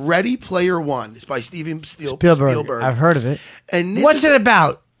 Ready Player One. It's by Steven Spielberg. I've heard of it. And what's it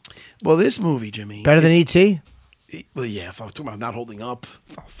about? Well, this movie, Jimmy. Better than E.T.? Well, yeah, if I'm talking about not holding up,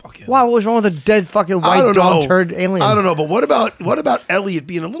 oh, fuck him. Wow, what was wrong with the dead fucking white dog turd alien? I don't know, but what about Elliot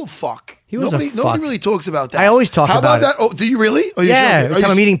being a little fuck? He was nobody, a fuck. Nobody really talks about that. I always talk How about that? Oh, do you really? Oh, yeah, sure? every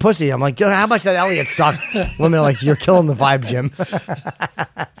time I'm eating pussy, I'm like, how much that Elliot suck? Women are like, you're killing the vibe, Jim.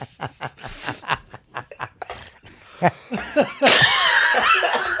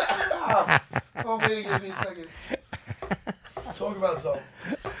 Oh, man, give me a second. Talk about something.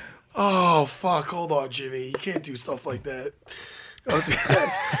 Oh, fuck. Hold on, Jimmy. You can't do stuff like that.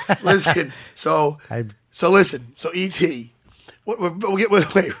 Listen. So listen. So E.T. Wait,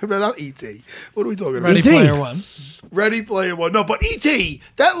 not E.T. What are we talking about? Ready Player One. Ready Player One. No, but E.T.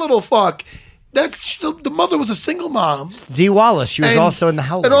 That little fuck. That's the mother was a single mom. Dee Wallace. She was also in the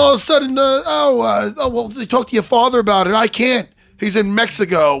Howler. And all of a sudden, well, they talk to your father about it. I can't. He's in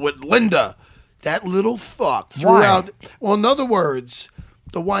Mexico with Linda. That little fuck. Why? Well, in other words,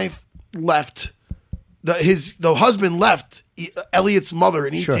 the wife left. The husband left Elliot's mother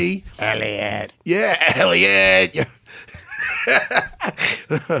in Sure. E.T. Elliot. Yeah, Elliot. Yeah.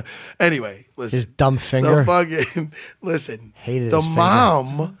 Anyway, listen. His dumb finger. Listen. Hated the his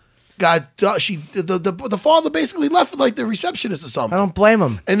mom got the father basically left with like the receptionist or something. I don't blame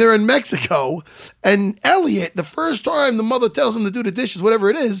him. And they're in Mexico. And Elliot, the first time the mother tells him to do the dishes, whatever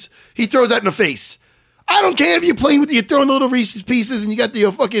it is, he throws that in the face. I don't care if you're playing with you're throwing the little Reese's Pieces and you got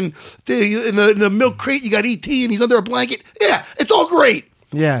the fucking in the milk crate, you got E.T. and he's under a blanket. Yeah, it's all great.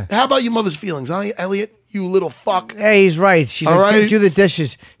 Yeah. How about your mother's feelings, huh, Elliot? you little fuck. Hey, he's right. She's All like, right. do the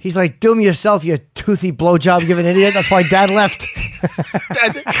dishes. He's like, do them yourself, you toothy blowjob giving idiot. That's why Dad left.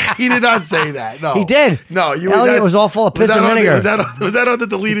 He did not say that. No, He did. No, you. Elliot that's- was all full of piss was that and on the- vinegar. Was that on the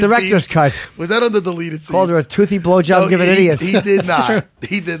deleted Director's scenes? cut. Was that on the deleted scenes? Called her a toothy blowjob giving idiot. He did not.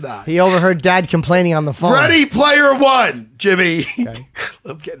 He did not. He overheard Dad complaining on the phone. Ready Player One, Jimmy.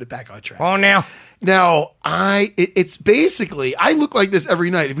 I'm getting it back on track. Oh, now. Now, it's basically, I look like this every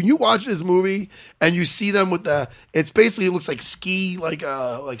night. When you watch this movie and you see them with it looks like ski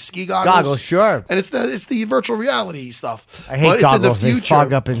goggles. Goggles, sure. And it's the virtual reality stuff. I hate But goggles. It's in the They future.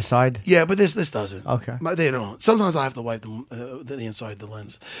 fog up inside. Yeah, but this doesn't. Okay. They don't. Sometimes I have to wipe the inside the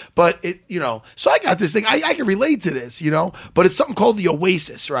lens. But so I got this thing. I can relate to this, but it's something called the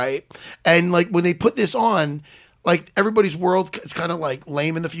Oasis, right? And like when they put this on, like everybody's world is kind of like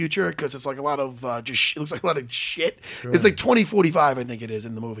lame in the future because it's like a lot of it looks like a lot of shit. Sure. It's like 2045, I think it is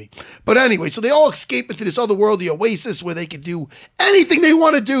in the movie. But anyway, so they all escape into this other world, the Oasis, where they can do anything they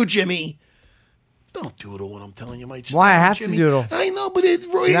want to do, Jimmy. Don't doodle when I'm telling you my story. Why I have Jimmy. to doodle? I know, but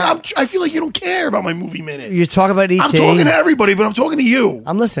I feel like you don't care about my movie minute. You talk about E.T. I'm talking to everybody, but I'm talking to you.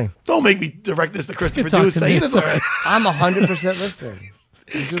 I'm listening. Don't make me direct this to Chris, the You're talking producer. to me. He doesn't. I'm 100% listening.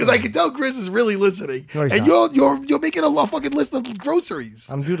 Because I can tell Chris is really listening, No, he's and not. you're making a fucking list of groceries.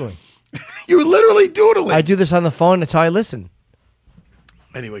 I'm doodling. You're literally doodling. I do this on the phone. That's how I listen.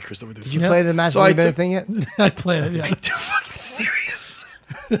 Anyway, Chris, the producer. Did you play the Match So I Movie Minute took- thing yet? I played it. Yeah. Too fucking serious.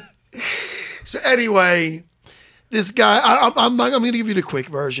 So anyway, this guy, I'm going to give you the quick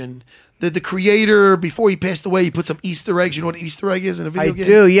version. The creator, before he passed away, he put some Easter eggs. You know what an Easter egg is in a video I game?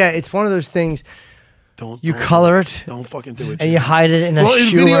 do, yeah. It's one of those things. You color it. Don't fucking do it. And you hide it in a Well, in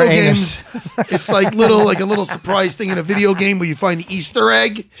shoe video or anus. games, it's like a little surprise thing in a video game where you find the Easter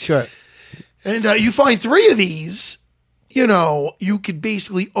egg. Sure. And you find 3 of these, you could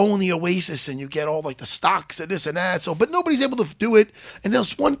basically own the Oasis and you get all like the stocks and this and that. So, but nobody's able to do it. And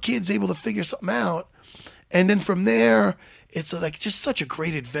this one kid's able to figure something out. And then from there, it's like just such a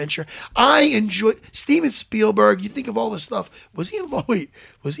great adventure. I enjoy Steven Spielberg. You think of all this stuff. Was he involved? Wait,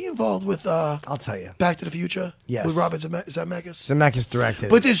 was he involved with? I'll tell you. Back to the Future. Yes. With Robert Zemeckis. Zemeckis directed.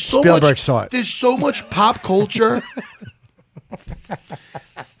 But there's so Spielberg much. saw it. There's so much pop culture.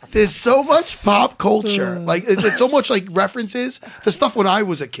 There's so much pop culture. Like it's so much like references to stuff when I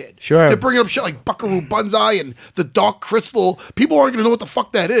was a kid. Sure. They're bringing up shit like Buckaroo Banzai and the Dark Crystal. People aren't gonna know what the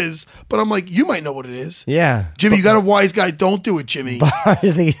fuck that is, but I'm like, you might know what it is. Yeah. Jimmy, you got a wise guy. Don't do it, Jimmy. I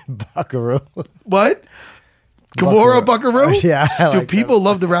was thinking Buckaroo. What? Kimura Buckaroo? Yeah, I like Dude, people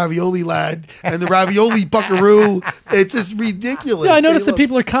love the Ravioli Lad and the Ravioli Buckaroo. It's just ridiculous. Yeah, I noticed They that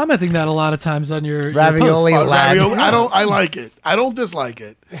people are commenting that a lot of times on your Ravioli posts. Lad. Ravioli, I like it. I don't dislike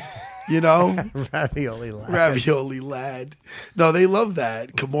it. Ravioli lad. Ravioli Lad. No, they love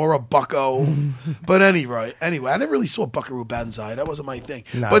that. Kimura Bucko. But anyway, I never really saw Buckaroo Banzai. That wasn't my thing.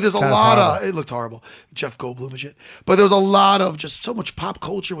 No, but there's a sounds lot horrible. it looked horrible. Jeff Goldblum and shit. But there was a lot of just so much pop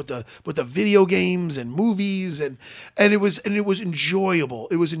culture with the video games and movies and it was enjoyable.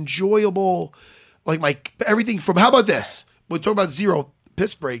 It was enjoyable. Like everything from, how about this? We're talking about 0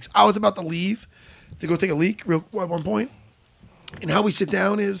 piss breaks. I was about to leave to go take a leak at one point. And how we sit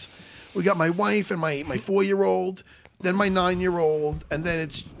down is we got my wife and my 4-year-old, then my 9-year-old, and then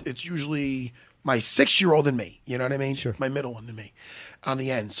it's usually my 6-year-old and me. You know what I mean? Sure. My middle one and me on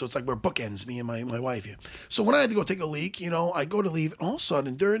the end. So it's like we're bookends, me and my wife here. So when I had to go take a leak, I go to leave, and all of a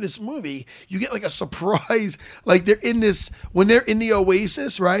sudden during this movie, you get like a surprise. Like when they're in the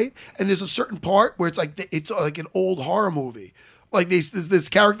Oasis, right? And there's a certain part where it's like an old horror movie. Like this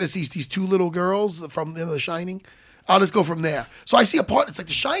character sees these 2 little girls from The Shining. I'll just go from there. So I see a part, it's like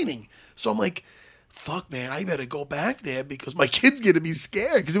The Shining. So I'm like, fuck, man, I better go back there because my kid's going to be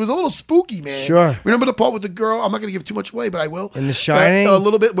scared because it was a little spooky, man. Sure. Remember the part with the girl? I'm not going to give too much away, but I will. In The Shining? A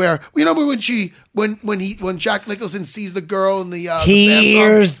little bit where, when Jack Nicholson sees the girl in the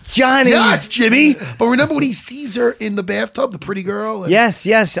Here's bathtub. Johnny. Yes, Jimmy. But remember when he sees her in the bathtub, the pretty girl? And Yes.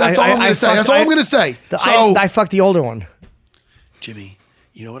 That's all I'm going to say. That's all I'm going to say. I fucked the older one. Jimmy,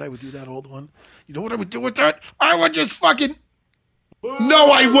 you know what I would do that old one? You know what I would do with that? I would just fucking...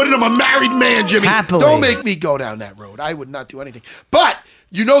 No, I wouldn't. I'm a married man, Jimmy. Happily. Don't make me go down that road. I would not do anything. But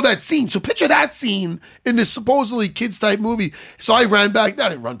you know that scene. So picture that scene in this supposedly kids type movie. So I ran back. I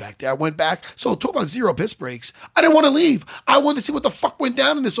didn't run back there. I went back. So talk about 0 piss breaks. I didn't want to leave. I wanted to see what the fuck went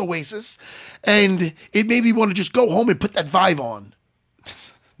down in this Oasis. And it made me want to just go home and put that Vive on.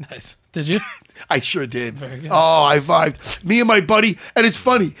 Nice. Did you? I sure did. Very good. Oh, I vibed. Me and my buddy, and it's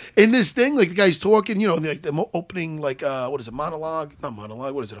funny in this thing. Like the guy's talking, like the opening, like what is it, monologue? Not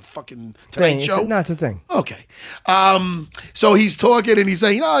monologue. What is it? A fucking Tonight Show? Not the thing. Okay. So he's talking and he's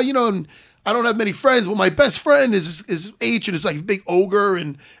saying, and I don't have many friends. Well, my best friend is H, and is like a big ogre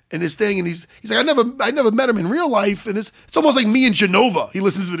and his thing. And he's like, I never met him in real life. And it's almost like me and Genova. He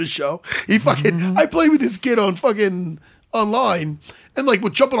listens to this show. He fucking, I play with this kid on fucking online, and like we're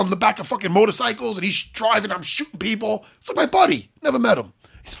jumping on the back of fucking motorcycles, and he's driving. I'm shooting people. It's like my buddy. Never met him.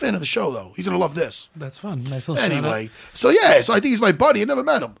 He's a fan of the show though. He's gonna love this. That's fun. Nice little shout Anyway, out. so I think he's my buddy. I never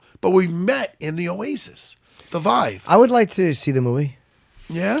met him, but we met in the Oasis, the Vive. I would like to see the movie.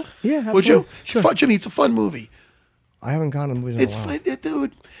 Yeah? Yeah, have Would fun. you? Sure. Fun, Jimmy, it's a fun movie. I haven't gone to movies in It's a while. fun,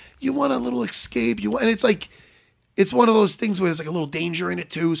 dude. You want a little escape. And it's like, it's one of those things where there's like a little danger in it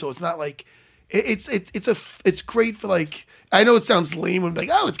too. So it's not like, it's great for like, I know it sounds lame when like,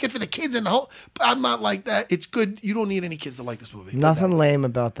 oh, it's good for the kids and the whole, but I'm not like that. It's good. You don't need any kids to like this movie. Nothing lame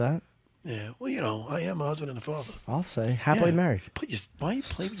about that. Yeah. Well, I am a husband and a father. I'll say happily Yeah. married. Why you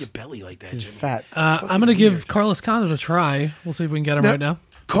play with your belly like that, He's Jimmy? fat. I'm going to give Carlos Condon a try. We'll see if we can get him right now.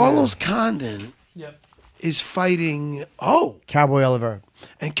 Carlos Condon Yep. is fighting, Cowboy Oliver.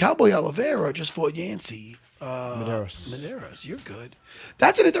 and Cowboy Oliveira just fought Yancey. Medeiros. You're good.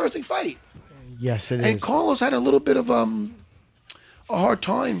 That's an interesting fight. Yes, it And is. Carlos had a little bit of a hard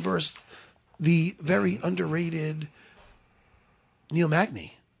time versus the very underrated Neil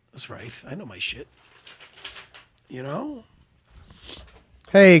Magny. That's right. I know my shit. You know?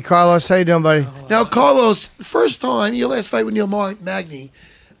 Hey, Carlos, how you doing, buddy? Now, Carlos, first time, your last fight with Neil Magny,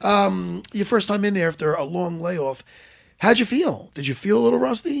 your first time in there after a long layoff, how'd you feel? Did you feel a little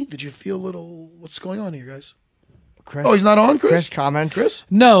rusty? Did you feel a little, what's going on here, guys? Chris, Oh, he's not on, Chris? Chris, comment. Chris?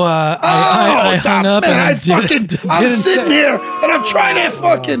 No, I hung up man, and I I'm didn't sitting say- here and I'm trying to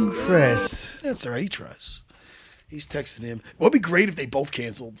fucking. Chris. That's all right. He tries. He's texting him. It would be great if they both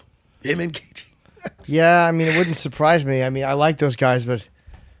canceled. Him and KG. Yeah, I mean, it wouldn't surprise me. I mean, I like those guys, but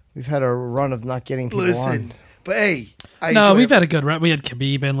we've had a run of not getting people Listen, on. but hey, I No, enjoy we've it. had a good run. We had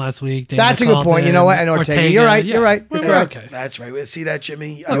Khabib in last week. Dana That's a good called point. You in, know what? And Ortega. You're right. Yeah. You're right. We're You're right. okay. That's right. See that,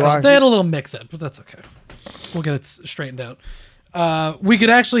 Jimmy? You are. They had a little mix-up, but that's okay. We'll get it straightened out. We could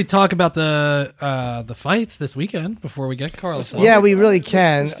actually talk about the fights this weekend before we get Carlos. Yeah, we really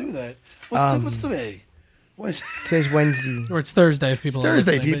can. Let's do that. What's the day? Today's Wednesday. Or it's Thursday if people are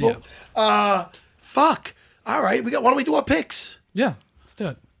Thursday, listening, people. but Fuck. All right. Why don't we do our picks? Yeah, let's do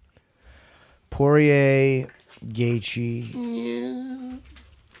it. Poirier, Gaethje.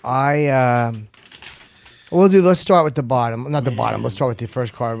 Let's start with the bottom. Not the bottom. Let's start with the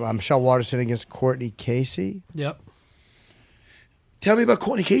first card. Michelle Waterson against Courtney Casey. Yep. Tell me about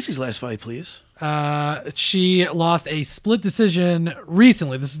Courtney Casey's last fight, please. She lost a split decision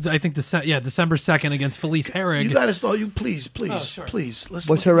recently. This is, I think, December 2nd against Felice Herrig. You got to start. You please. Sure. Please. What's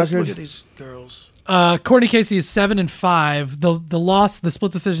her let's record? Look at these girls. Courtney Casey is 7-5. The loss, the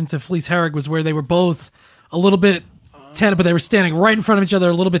split decision to Felice Herrig was where they were both a little bit tentative, but they were standing right in front of each other,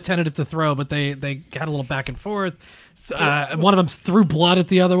 a little bit tentative to throw, but they had a little back and forth. One of them threw blood at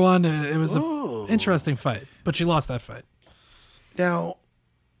the other one. It was an interesting fight, but she lost that fight. Now,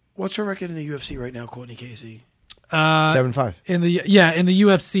 what's her record in the UFC right now, Courtney Casey? 7-5. In the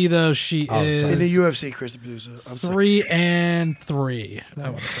UFC though, she is In the UFC, Chris the producer. I'm 3-3. I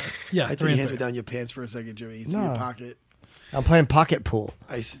want to say, yeah, I think 3 you and hands 3. me down your pants for a second, Jimmy. It's in your pocket. I'm playing pocket pool.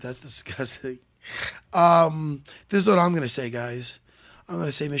 I see. That's disgusting. This is what I'm going to say, guys. I'm going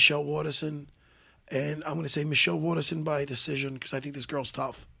to say Michelle Waterson, and I'm going to say Michelle Waterson by decision because I think this girl's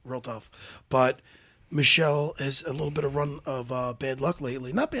tough, real tough. But Michelle has a little bit of run of bad luck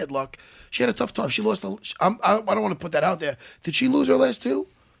lately. Not bad luck. She had a tough time. She lost. I don't want to put that out there. Did she lose her last two?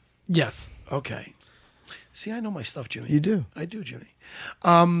 Yes. Okay. See, I know my stuff, Jimmy. You do. I do, Jimmy.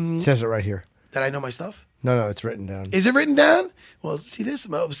 It says it right here. That I know my stuff. No, it's written down. Is it written down? Well, see this.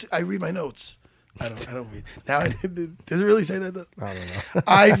 I read my notes. I don't read. Now, does it really say that though? I don't know.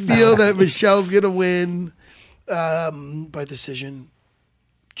 I feel that Michelle's gonna win by decision.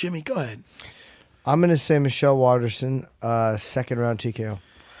 Jimmy, go ahead. I'm going to say Michelle Waterson, second round TKO.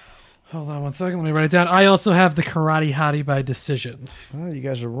 Hold on 1 second. Let me write it down. I also have the Karate Hottie by decision. Oh, you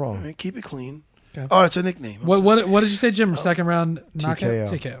guys are wrong. All right, keep it clean. Okay. Oh, it's a nickname. I'm sorry. What did you say, Jim? Second round knockout? TKO.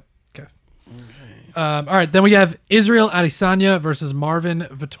 TKO. Okay. All right. Then we have Israel Adesanya versus Marvin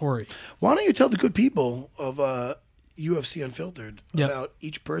Vettori. Why don't you tell the good people of UFC Unfiltered Yep. about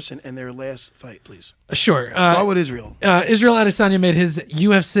each person and their last fight, please? Sure. Start with Israel. Israel Adesanya made his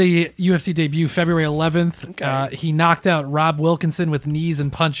UFC debut February 11th. Okay. He knocked out Rob Wilkinson with knees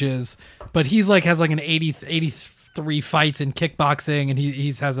and punches, but he's has an 83 fights in kickboxing, and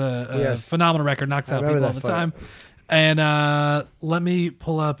he has a Yes. phenomenal record. Knocks out remember people all that the fight. time. And let me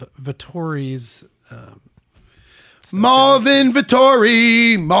pull up Vettori's. Marvin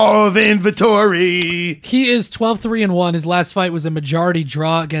Vittori. He is 12-3-1. His last fight was a majority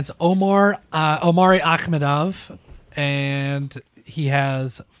draw against Omari Akhmedov, and he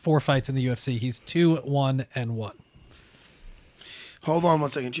has 4 fights in the UFC. He's 2-1-1. Hold on 1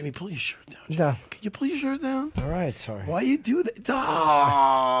 second. Jimmy, pull your shirt down. No. Can you pull your shirt down? All right, sorry. Why you do that?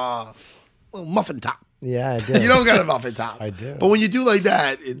 Ah, little muffin top. Yeah, I do. You don't got a muffin top. I do. But when you do like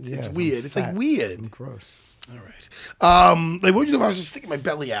that, it's I'm weird. It's like fat. weird. I'm gross. All right. Like, what would you do if I was just sticking my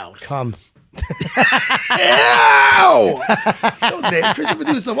belly out? Come. Ew! So bad. Christopher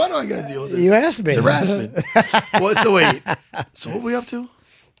Producer, why do I got to deal with this? You asked me. It's harassment. So wait. So what are we up to?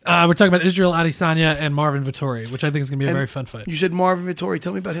 We're talking about Israel Adesanya and Marvin Vittori, which I think is going to be a very fun fight. You said Marvin Vittori.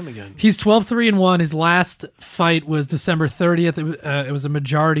 Tell me about him again. He's 12-3-1. His last fight was December 30th. It was a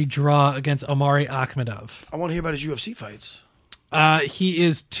majority draw against Omari Akhmedov. I want to hear about his UFC fights. He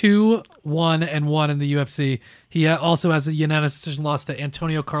is 2-1-1 in the UFC. He also has a unanimous decision loss to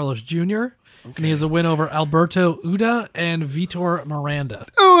Antonio Carlos Jr. And he has a win over Alberto Uda and Vitor Miranda.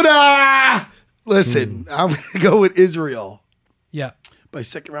 Uda! Listen, I'm going to go with Israel Yeah. by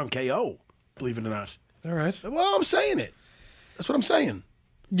second round KO, believe it or not. All right. Well, I'm saying it. That's what I'm saying.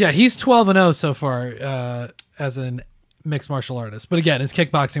 Yeah, he's 12-0 so far as an mixed martial artist. But again, his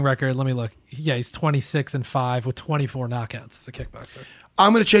kickboxing record, let me look. Yeah, he's 26-5 with 24 knockouts as a kickboxer.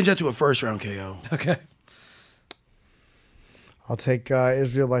 I'm going to change that to a first round KO. Okay. I'll take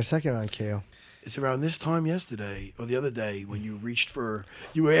Israel by second round KO. It's around this time yesterday or the other day when you reached for,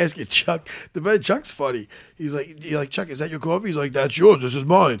 you were asking Chuck. The man Chuck's funny. He's like, you're like, Chuck, is that your coffee? He's like, that's yours. This is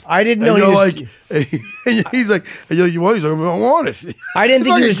mine. I didn't And know you're he was- like, and he's like, and you're like, you want it? He's like, I don't want it. I didn't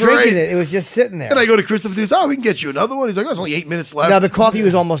think he was It's fucking drinking great. it. It was just sitting there. And I go to Christopher Deuce, oh, we can get you another one. He's like, oh, there's only 8 minutes left. Now the coffee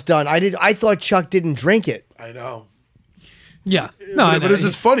was almost done. I thought Chuck didn't drink it. I know. Yeah. No, I but know. it's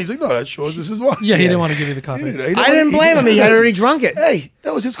just funny. He's like, no, that's yours. This is mine. Yeah, he didn't want to give you the coffee. He I didn't blame him. He had already drunk it. Hey,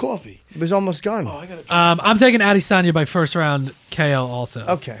 that was his coffee. It was almost gone. Oh, I got to I'm taking Adesanya by first round KO also.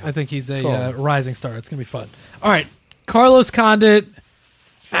 Okay. I think he's a Cool. rising star. It's going to be fun. All right. Carlos Condit,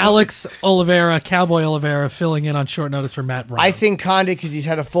 Alex Oliveira, Cowboy Oliveira filling in on short notice for Matt Brown. I think Condit, because he's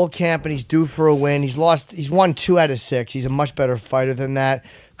had a full camp and he's due for a win. He's won 2 out of 6. He's a much better fighter than that.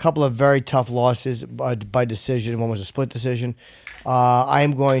 A couple of very tough losses by decision. One was a split decision. I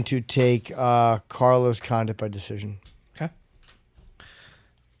am going to take Carlos Condit by decision. Okay.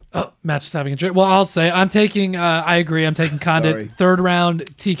 Oh, Matt's just having a drink. Well, I'll say I'm taking. I agree. I'm taking Condit Sorry. third round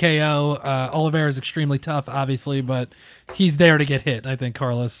TKO. Oliveira is extremely tough, obviously, but he's there to get hit. I think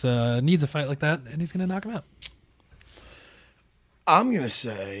Carlos needs a fight like that, and he's going to knock him out. I'm going to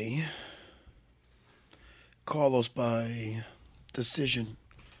say Carlos by decision.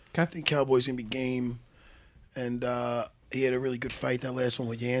 Okay. I think Cowboy's going to be game. And he had a really good fight, that last one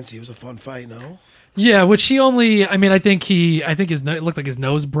with Yancey. It was a fun fight, no? Yeah, which he only. I mean, I think his it looked like his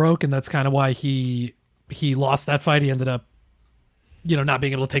nose broke, and that's kind of why he lost that fight. He ended up, not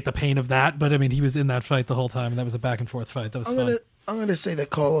being able to take the pain of that. But I mean, he was in that fight the whole time, and that was a back and forth fight. That was fun. I'm gonna say that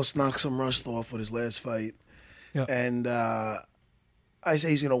Carlos knocked some rust off with his last fight. Yeah. And I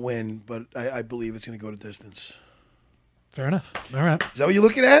say he's going to win, but I believe it's going to go to distance. Fair enough. All right. Is that what you're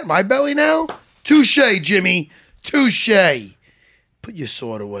looking at? My belly now? Touche, Jimmy. Touche. Put your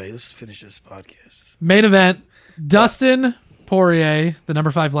sword away. Let's finish this podcast. Main event: Dustin Poirier, the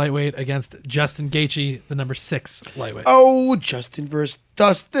number 5 lightweight, against Justin Gaethje, the number 6 lightweight. Oh, Justin versus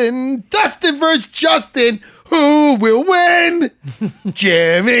Dustin. Dustin versus Justin. Who will win?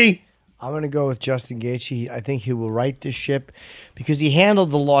 Jimmy. I'm going to go with Justin Gaethje. I think he will right this ship because he handled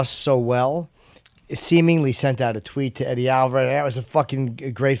the loss so well. He seemingly sent out a tweet to Eddie Alvarez. That was a fucking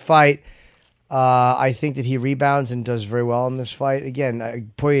great fight. I think that he rebounds and does very well in this fight.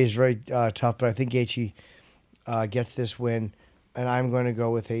 Again, Poirier is very tough, but I think Gaethje gets this win. And I'm going to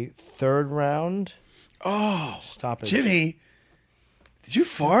go with a third round. Oh, Stop it. Jimmy. Did you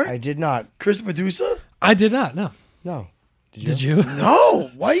fart? I did not. Chris the producer? I did not. No. No. Did you?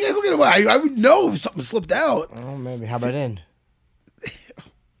 No. Why are you guys looking at me? I would know if something slipped out. Oh, maybe. How about in?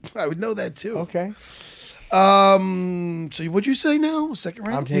 I would know that too. Okay. So what'd you say now? Second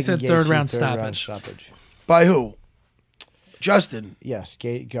round? I'm taking said Gaethje, third round stoppage. By who? Justin. Yes,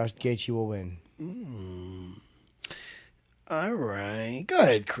 Gaethje will win. All right. Go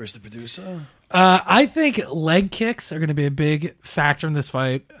ahead, Chris the producer. I think leg kicks are going to be a big factor in this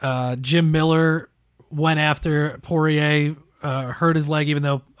fight. Jim Miller went after Poirier, hurt his leg, even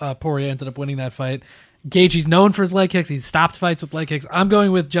though Poirier ended up winning that fight. Gaethje's known for his leg kicks. He's stopped fights with leg kicks. I'm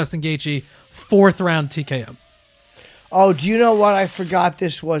going with Justin Gaethje, 4th round TKO. Oh, do you know what? I forgot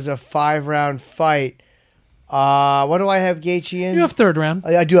this was a 5-round fight. What do I have Gaethje in? You have 3rd round.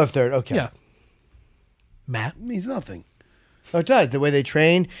 I do have third. Okay. Yeah. Matt? It means nothing. Oh, it does. The way they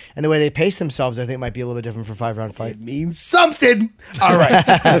train and the way they pace themselves, I think, might be a little bit different for a 5-round fight. It means something. All right.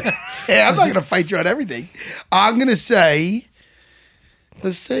 Yeah, I'm not going to fight you on everything. I'm going to say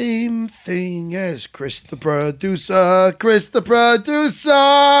the same thing as Chris the producer. Chris the producer.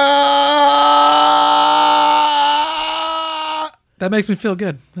 That makes me feel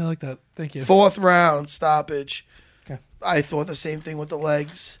good. I like that. Thank you. 4th round stoppage. Okay. I thought the same thing with the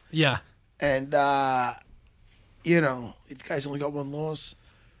legs. Yeah. And, you know, the guy's only got 1 loss.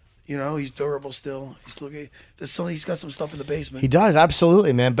 You know, he's durable still. He's got some stuff in the basement. He does,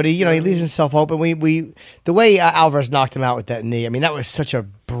 absolutely, man. But he leaves himself open. We the way Alvarez knocked him out with that knee. I mean, that was such a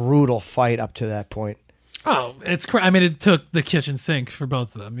brutal fight up to that point. Oh, it's I mean, it took the kitchen sink for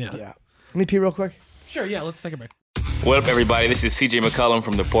both of them. Yeah. Yeah. Let me pee real quick. Sure. Yeah. Let's take a break. What up, everybody? This is CJ McCollum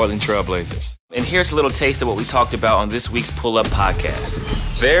from the Portland Trail Blazers. And here's a little taste of what we talked about on this week's Pull Up podcast.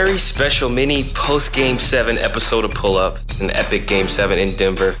 Very special mini post-Game 7 episode of Pull Up, an epic Game 7 in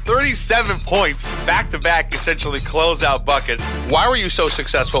Denver. 37 points, back-to-back, essentially closeout buckets. Why were you so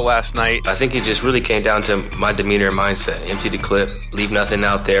successful last night? I think it just really came down to my demeanor and mindset. Empty the clip, leave nothing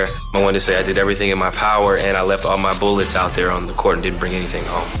out there. I wanted to say I did everything in my power, and I left all my bullets out there on the court and didn't bring anything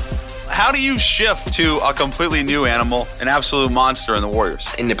home. How do you shift to a completely new animal, an absolute monster in the Warriors?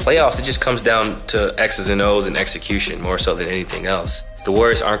 In the playoffs, it just comes down to X's and O's and execution more so than anything else. The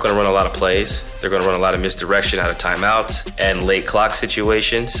Warriors aren't going to run a lot of plays. They're going to run a lot of misdirection out of timeouts and late clock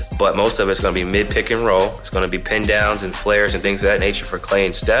situations, but most of it's going to be mid-pick and roll. It's going to be pin downs and flares and things of that nature for Klay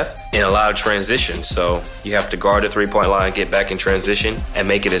and Steph, and a lot of transition. So you have to guard the three-point line, get back in transition, and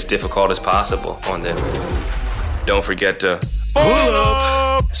make it as difficult as possible on them. Don't forget to pull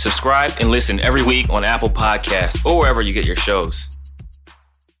up, subscribe, and listen every week on Apple Podcasts or wherever you get your shows.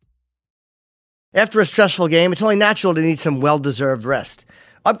 After a stressful game, it's only natural to need some well-deserved rest.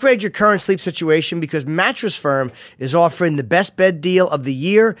 Upgrade your current sleep situation because Mattress Firm is offering the best bed deal of the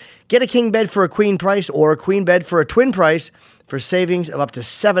year. Get a king bed for a queen price or a queen bed for a twin price for savings of up to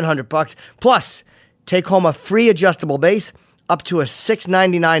 $700. Plus, take home a free adjustable base up to a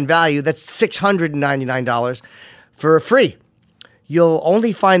 $699 value. That's $699 for free. You'll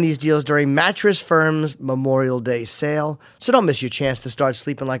only find these deals during Mattress Firm's Memorial Day sale, so don't miss your chance to start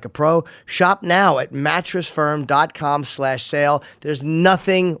sleeping like a pro. Shop now at mattressfirm.com/sale. There's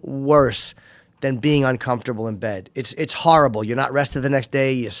nothing worse than being uncomfortable in bed. It's horrible. You're not rested the next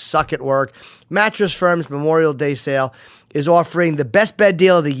day. You suck at work. Mattress Firm's Memorial Day sale is offering the best bed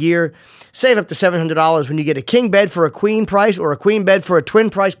deal of the year. Save up to $700 when you get a king bed for a queen price or a queen bed for a twin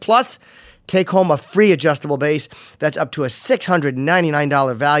price. Plus, take home a free adjustable base that's up to a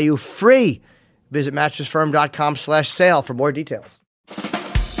 $699 value, free. Visit mattressfirm.com/sale for more details.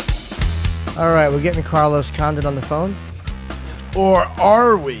 All right, we're getting Carlos Condit on the phone. Or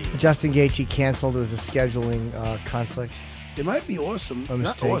are we? Justin Gaethje canceled. There was a scheduling conflict. It might be awesome. A Not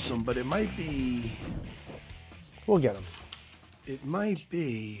mistake. awesome, but it might be... We'll get him. It might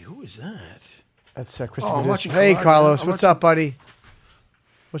be... Who is that? That's Christopher. I'm watching Hey, karate. Carlos. I'm What's watching- up, buddy?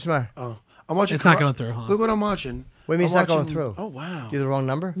 What's the matter? Oh, I'm watching... It's not going through, huh? Look what I'm watching. What do you mean I'm it's not going watching- through? Oh, wow. You have the wrong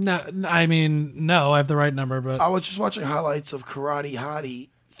number? No, I mean, no, I have the right number, but I was just watching highlights of Karate Hottie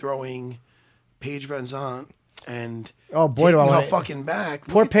throwing Paige Van Zandt and Oh, boy, do I taking her want fucking back.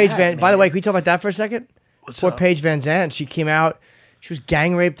 Poor Look at Paige that, Van... By the man. way, can we talk about that for a second? What's Poor up? Paige Van Zandt. She came out... She was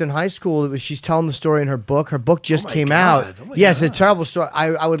gang raped in high school. She's telling the story in her book. Her book just my came God. out. Oh my Yes, God. it's a terrible story.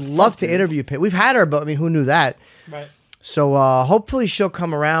 I would love to interview Paige. We've had her, but I mean, who knew that? right. So hopefully she'll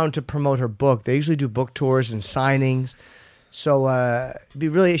come around to promote her book. They usually do book tours and signings. So it'd be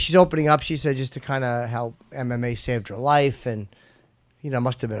really... She's opening up, she said, just to kind of help MMA saved her life. And,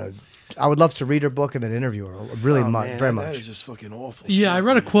 must have been a... I would love to read her book and then interview her. Really Oh, much, man, very That much. is just fucking awful. Yeah, shit, I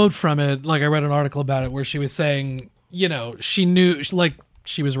read a man. quote from it. Like, I read an article about it where she was saying, she knew,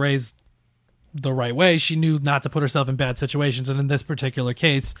 she was raised the right way. She knew not to put herself in bad situations. And in this particular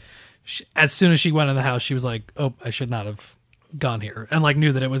case, as soon as she went in the house, she was like, oh, I should not have gone here. And,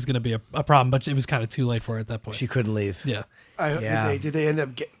 knew that it was going to be a problem, but it was kind of too late for her at that point. She couldn't leave. Yeah. Yeah. Did they end up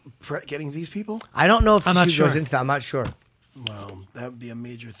getting these people? I don't know if I'm not she goes sure. into that. I'm not sure. Well, that would be a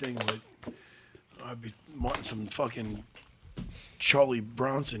major thing. Like, I'd be wanting some fucking Charlie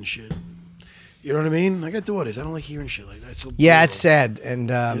Bronson shit. You know what I mean? I got daughters. I don't like hearing shit like that. It's so Yeah, brutal. it's sad.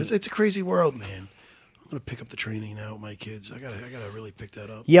 And It's a crazy world, man. I'm gonna pick up the training now with my kids. I gotta really pick that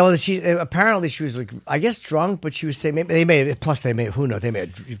up. yeah, well, apparently she was I guess drunk, but she was saying maybe they may have who knows, they may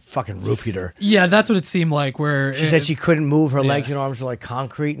have fucking roofied her. Yeah, that's what it seemed like. Where She said she couldn't move, her legs Yeah. and arms were like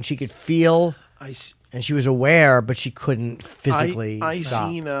concrete, and she could feel And she was aware, but she couldn't physically I stop.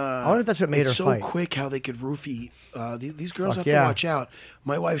 seen. I wonder if that's what made her so fight. quick how they could roofie. These girls Fuck have yeah. to watch out.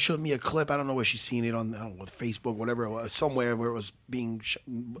 My wife showed me a clip. I don't know where she's seen it on. I don't know, Facebook, whatever it was, somewhere where it was being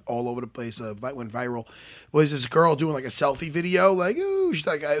all over the place. Went viral. Was this girl doing like a selfie video? Like, ooh, she's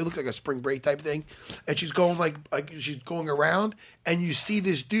like, it looked like a spring break type thing, and she's going like she's going around, and you see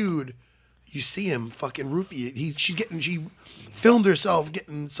this dude. You see him fucking roofie. She filmed herself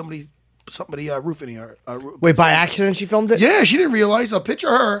getting somebody roofing her. Wait, by accident she filmed it? Yeah, she didn't realize. I'll picture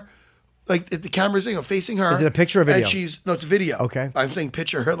her, like the camera's facing her. Is it a picture or video? And it's a video. Okay. I'm saying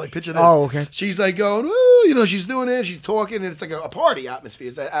picture her, like picture this. Oh, okay. She's like going, ooh, she's doing it, she's talking, and it's like a party atmosphere.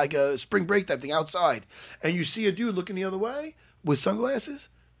 It's like a spring break type thing outside. And you see a dude looking the other way with sunglasses,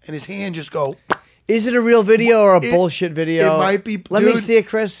 and his hand just go. Is it a real video or a bullshit video? It might be. Let me see it,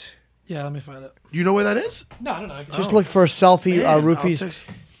 Chris. Yeah, let me find it. You know where that is? No, I don't know. Just look for selfie roofies.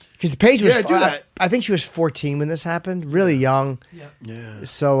 Because Paige was, Yeah, do that. I think she was 14 when this happened, really young. Yeah.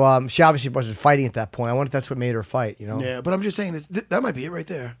 So she obviously wasn't fighting at that point. I wonder if that's what made her fight, Yeah, but I'm just saying that might be it right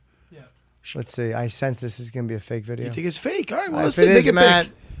there. Let's see. I sense this is going to be a fake video. You think it's fake? All right, well, If let's it see. Make is, it Matt,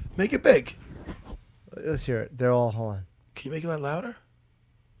 big. Make it big. Let's hear it. They're all, hold on. Can you make it a lot louder?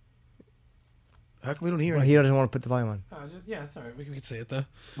 How come we don't hear Well, it? he doesn't want to put the volume on. Yeah, it's all right. We can see it though.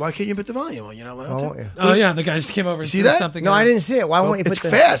 Why can't you put the volume on? You're not allowed Why to. won't you? Oh yeah, the guy just came over and see threw that? something. No, I didn't see it. Why won't you It's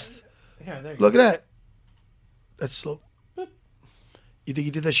put the... fast. Yeah, there you Look go. at that. That's slow. You think he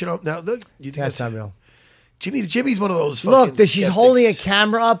did that shit up? Now look. You think That's not real. Jimmy's one of those. Look, fucking she's holding a skeptics.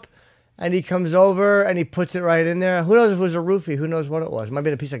 camera up, and he comes over, and he puts it right in there. Who knows if it was a roofie? Who knows what it was? It might have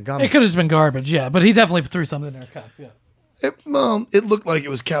been a piece of gum. It could have just been garbage, yeah. But he definitely threw something in her cup. Yeah. It looked like it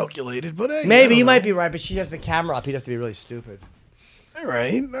was calculated, but hey, Maybe you might be right, but she has the camera up. He'd have to be really stupid. All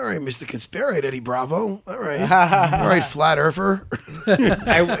right, Mr. Conspirator, Eddie Bravo. All right, all right, flat earther.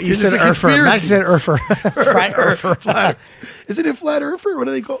 You said Urfer. Max said Urfer. Flat Urfer. Flat, isn't it flat earther? What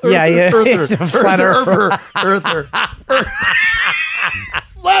do they call? Yeah, yeah. Earther. Flat Earther. Earther.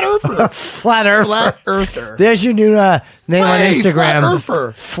 Flat earther. Flat Earther. Flat earther. There's your new name on Hey, Instagram. Flat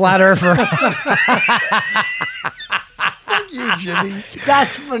Earther. Flat Earther. Fuck you, Jimmy.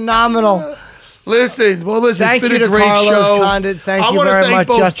 That's phenomenal. Listen, Thank it's been you a to great Carlos show. Condit. Thank I you want to very thank much,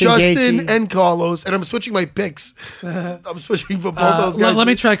 both Justin Gaethje. and Carlos, and I'm switching my picks. I'm switching for both those guys. Let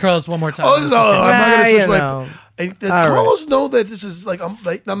me try Carlos one more time. Oh no, I'm not gonna switch my. know. And does All Carlos know that this is like I'm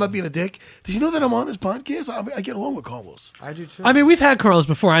not being a dick? Does he know that I'm on this podcast? I get along with Carlos. I do too. I mean, we've had Carlos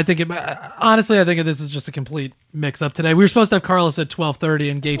before. I think honestly, I think this is just a complete mix-up today. We were supposed to have Carlos at 12:30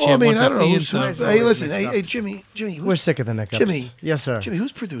 and Gaethje Well, I mean, I at don't know. 1:15. So. Hey, listen, hey, Jimmy, who's, We're sick of the mickups. Jimmy. Yes, sir. Jimmy,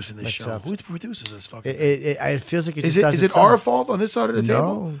 who's producing this show? up. Who produces this fucking? It feels like it Is just it does is it itself. our fault on this side of the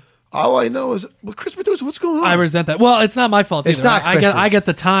table? No. All I know is, Chris producer, what's going on? I resent that. Well, it's not my fault. It's either. not I Chris's. get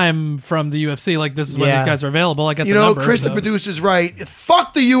the time from the UFC. Like this is when Yeah. these guys are available. I get You the know, number, Chris the so- producer's right.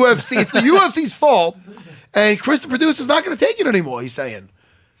 Fuck the UFC. It's the UFC's fault, and Chris the producer's not going to take it anymore. He's saying,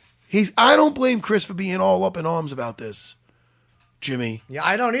 I don't blame Chris for being all up in arms about this. Jimmy, Yeah,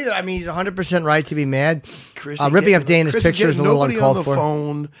 I don't either. I mean, he's 100% right to be mad. Chris, Ripping up Dana's Chris picture is a getting little nobody uncalled on the for.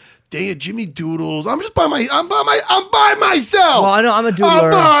 phone. Jimmy Doodles. I'm by myself. Well, I know I'm a I'm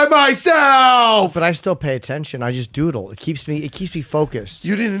doodler, by myself. but I still pay attention. I just doodle. It keeps me focused.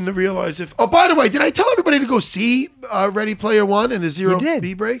 You didn't realize if. Oh, by the way, did I tell everybody to go see Ready Player One and the Zero You did.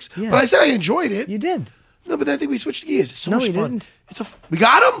 B breaks? Yeah. But I said I enjoyed it. You did. No, but I think we switched gears. It's so No, much we fun. didn't. We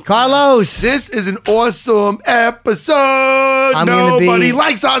got him. Carlos. This is an awesome episode. gonna be- Nobody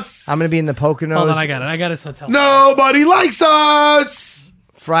likes us. I'm going to be in the Poconos. Hold on, I got it. I got his hotel. Nobody likes us.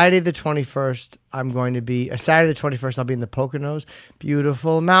 Friday the 21st, I'm going to be... Saturday the 21st, I'll be in the Poconos.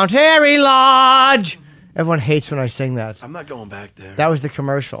 Beautiful Mount Airy Lodge. Everyone hates when I sing that. I'm not going back there. That was the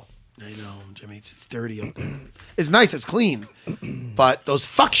commercial. I know, Jimmy. It's dirty up there. It's nice. It's clean. But those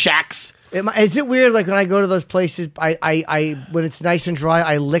fuck shacks. Is it weird, like when I go to those places, I when it's nice and dry,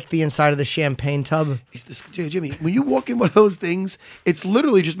 I lick the inside of the champagne tub? Jimmy, when you walk in one of those things, it's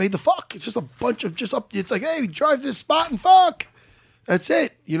literally just made the fuck. It's just a bunch of it's like, hey, drive to this spot and fuck. That's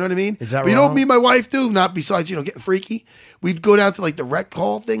it. You know what I mean? Is that But you know what wrong? me and my wife do? Not besides, getting freaky. We'd go down to like the rec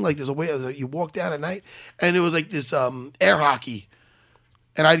hall thing. Like there's a way you walk down at night, and it was like this air hockey.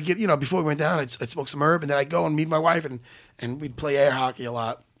 And I'd get, before we went down, I'd smoke some herb, and then I'd go and meet my wife, and we'd play air hockey a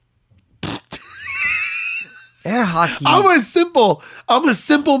lot. Air hockey. I'm a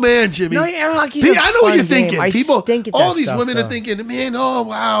simple man, Jimmy. No, air hockey's I a know what fun you're thinking. game. I People, stink at all that these stuff, women though. are thinking, man, oh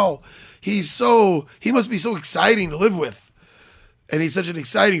wow, he must be so exciting to live with. And he's such an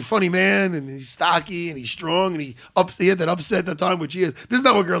exciting, funny man, and he's stocky, and he's strong, and he had that upset at the time, which he is. This is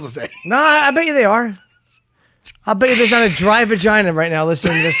not what girls are saying. No, I bet you they are. I bet you there's not a dry vagina right now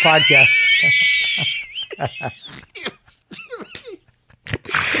listening to this podcast.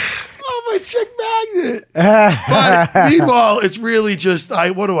 Oh, my chick magnet. But meanwhile, it's really just,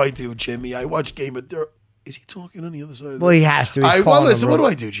 what do I do, Jimmy? I watch Game of Thrones. Is he talking on the other side of Well, he has to. He's calling listen, him what do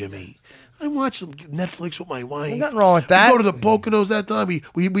rude. I do, Jimmy? I watch some Netflix with my wife. There's nothing wrong with that. We go to the Poconos that time.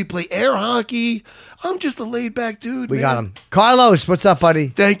 We play air hockey. I'm just a laid back dude. We man. got him. Carlos, what's up, buddy?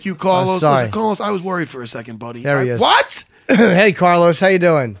 Thank you, Carlos. Oh, sorry. Listen, Carlos, I was worried for a second, buddy. There he is. What? Hey, Carlos, how you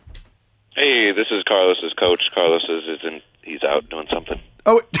doing? Hey, this is Carlos's coach. Carlos he's out doing something.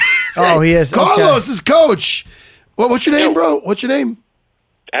 Oh, he is. Carlos is coach. What's your name, bro? What's your name?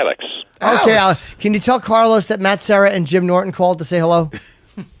 Alex. Okay, Alex. Can you tell Carlos that Matt Serra and Jim Norton called to say hello?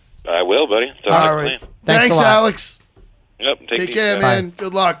 I will, buddy. All right. Thanks, a lot. Alex. Yep. Take care, man. Bye.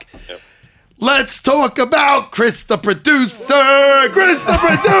 Good luck. Yep. Let's talk about Chris the producer. Chris the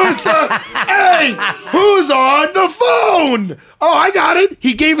producer. Hey, who's on the phone? Oh, I got it.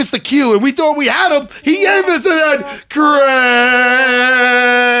 He gave us the cue, and we thought we had him. He gave us that.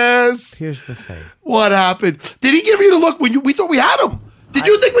 Chris. Here's the thing. What happened? Did he give you the look when we thought we had him? Did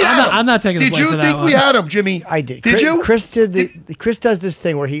you think we had him? I'm not taking the Did blame you for that think we one. had him, Jimmy? I did. Did you? Chris Chris does this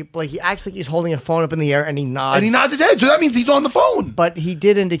thing where he acts like he's holding a phone up in the air and he nods. And he nods his head, so that means he's on the phone. But he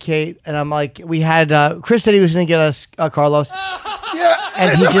did indicate, and I'm like, we had Chris said he was going to get us Carlos, Yeah.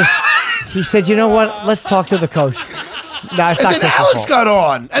 and he said, you know what? Let's talk to the coach. No, it's And not then Chris's Alex fault. got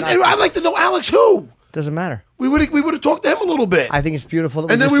on. And I'd like to know Alex who? Doesn't matter. We would have talked to him a little bit. I think it's beautiful.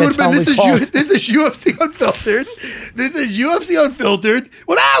 That And then just we would said have been, totally this is UFC Unfiltered. This is UFC Unfiltered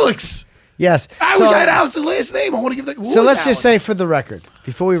with Alex. Yes. I So- wish I had Alex's last name. I want to give that. who So was let's just say, Alex? for the record,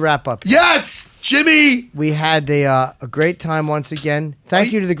 before we wrap up, Yes, Jimmy. we had a great time once again.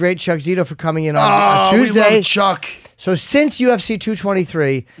 Thank you to the great Chuck Zito for coming in on Oh, we Tuesday. love Chuck. So since UFC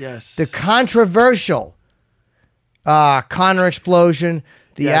 223, Yes. the controversial Conor explosion,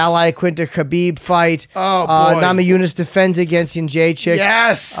 the Yes. Ally Quinta Khabib fight, Oh, boy. Namajunas defends against Jędrzejczyk.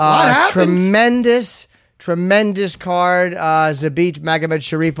 Yes. What happened? Tremendous card. Zabit Magomed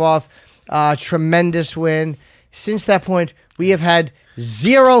Sharipov, tremendous win. Since that point, we have had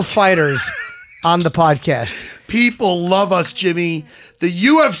 0 fighters on the podcast. People love us, Jimmy. The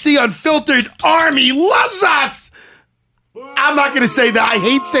UFC Unfiltered Army loves us. I'm not going to say that. I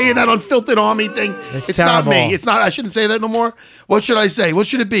hate saying that Unfiltered Army thing. It's not terrible. me. It's not. I shouldn't say that no more. What should I say? What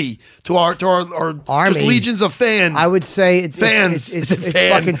should it be to our Army. just legions of fans? I would say Fans. It's Is it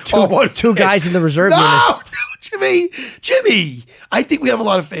fan? fucking what two fan? guys in the reserve No, unit. Jimmy. I think we have a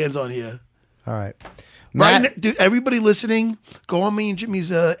lot of fans on here. All right. Right, Matt, dude. Everybody listening, go on me and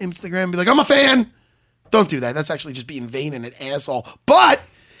Jimmy's Instagram and be like, "I'm a fan." Don't do that. That's actually just being vain and an asshole. But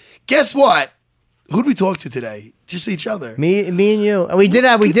guess what? Who did we talk to today? Just each other. me and you. And we did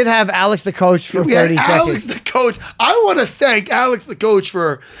have Alex the coach for We had 30 Alex seconds. the coach. I want to thank Alex the coach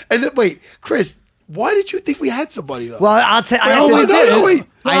for. And then wait, Chris, why did you think we had somebody though? Well, I'll tell Wait, hold on, no, wait.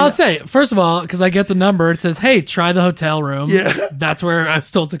 Well, I'll say, first of all, because I get the number, it says, hey, try the hotel room. Yeah. That's where I was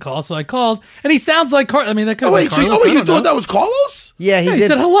told to call, so I called. And he sounds like that could Oh be wait, Carlos. you I don't thought know. that was Carlos? Yeah, Yeah, he did.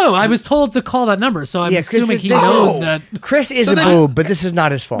 said hello. I was told to call that number, so I'm Yeah, Chris assuming is- he this- knows Oh. that. Chris is So a then- boob, but this is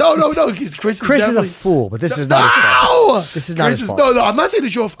not his fault. No. Chris Chris is a definitely- fool, but this is not his fault. No, This is not Chris his fault. No, I'm not saying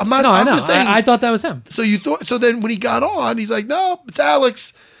it's your. I'm not. No, I I'm know. just saying. I thought that was him. So you thought? So then when he got on, he's like, "No, it's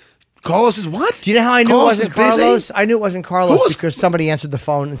Alex." Carlos is what? Do you know how I knew Carlos it wasn't is busy? Carlos? I knew it wasn't Carlos Who was- because somebody answered the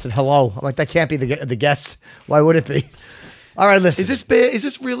phone and said hello. I'm like, that can't be the guest. Why would it be? All right, listen. Is this bad? Is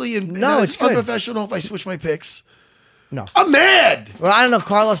this really? No, is it's this good. unprofessional if I switch my picks? No. I'm mad. Well, I don't know.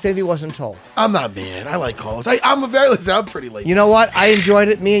 Carlos maybe wasn't told. I'm not mad. I like Carlos. I'm pretty late. You know what? I enjoyed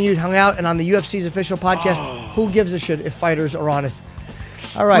it. Me and you hung out, and on the UFC's official podcast, who gives a shit if fighters are on it?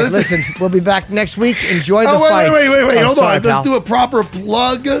 All right, listen. We'll be back next week. Enjoy the fights. Wait. Oh, Hold sorry, on. Let's pal. do a proper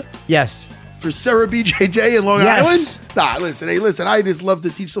plug Yes. for Sarah BJJ in Long Yes. Island. Nah, listen. I just love to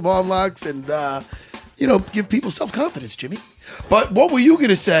teach some arm locks and give people self-confidence, Jimmy. But what were you going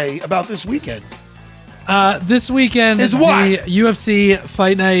to say about this weekend? This weekend Is what? the UFC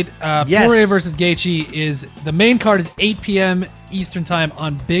Fight Night Yes. Poirier versus Gaethje is the main card is 8 p.m. Eastern time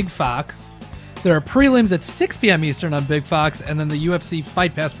on Big Fox. There are prelims at 6 p.m. Eastern on Big Fox, and then the UFC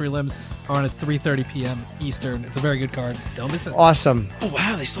Fight Pass prelims are on at 3:30 p.m. Eastern. It's a very good card. Don't miss it. Awesome. Oh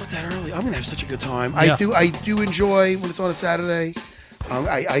wow, they start that early. I'm gonna have such a good time. Yeah. I do enjoy when it's on a Saturday.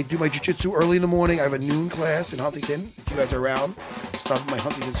 I do my jiu-jitsu early in the morning. I have a noon class in Huntington. If you guys are around, stop at my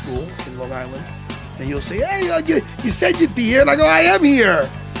Huntington school in Long Island, and you'll say, "Hey, you said you'd be here," and I go, "I am here."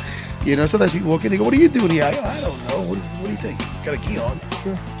 You know, sometimes people walk in, they go, "What are you doing here?" I go, "I don't know. What do you think? Got a key on?"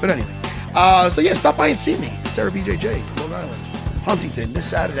 Sure. But anyway, so yeah, stop by and see me, Sarah BJJ, Long Island, Huntington, this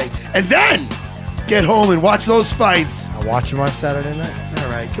Saturday, and then get home and watch those fights. I'll watch him on Saturday night. All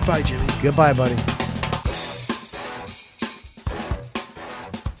right, goodbye, Jimmy. Goodbye, buddy.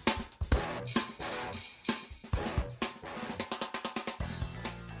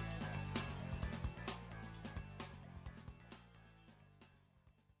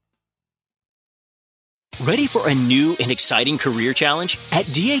 Ready for a new and exciting career challenge? At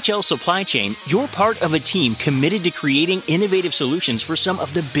DHL Supply Chain, you're part of a team committed to creating innovative solutions for some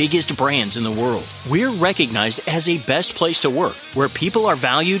of the biggest brands in the world. We're recognized as a best place to work, where people are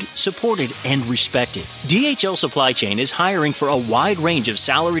valued, supported, and respected. DHL Supply Chain is hiring for a wide range of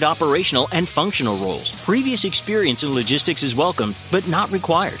salaried operational and functional roles. Previous experience in logistics is welcome, but not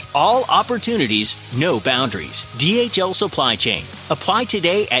required. All opportunities, no boundaries. DHL Supply Chain. Apply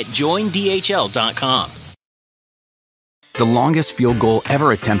today at joindhl.com. The longest field goal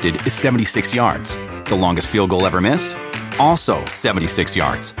ever attempted is 76 yards. The longest field goal ever missed? Also 76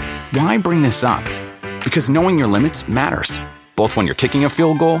 yards. Why bring this up? Because knowing your limits matters, both when you're kicking a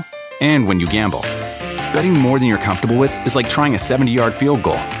field goal and when you gamble. Betting more than you're comfortable with is like trying a 70-yard field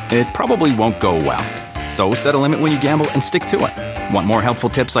goal. It probably won't go well. So set a limit when you gamble and stick to it. Want more helpful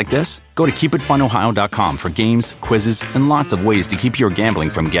tips like this? Go to keepitfunohio.com for games, quizzes, and lots of ways to keep your gambling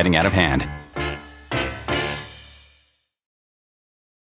from getting out of hand.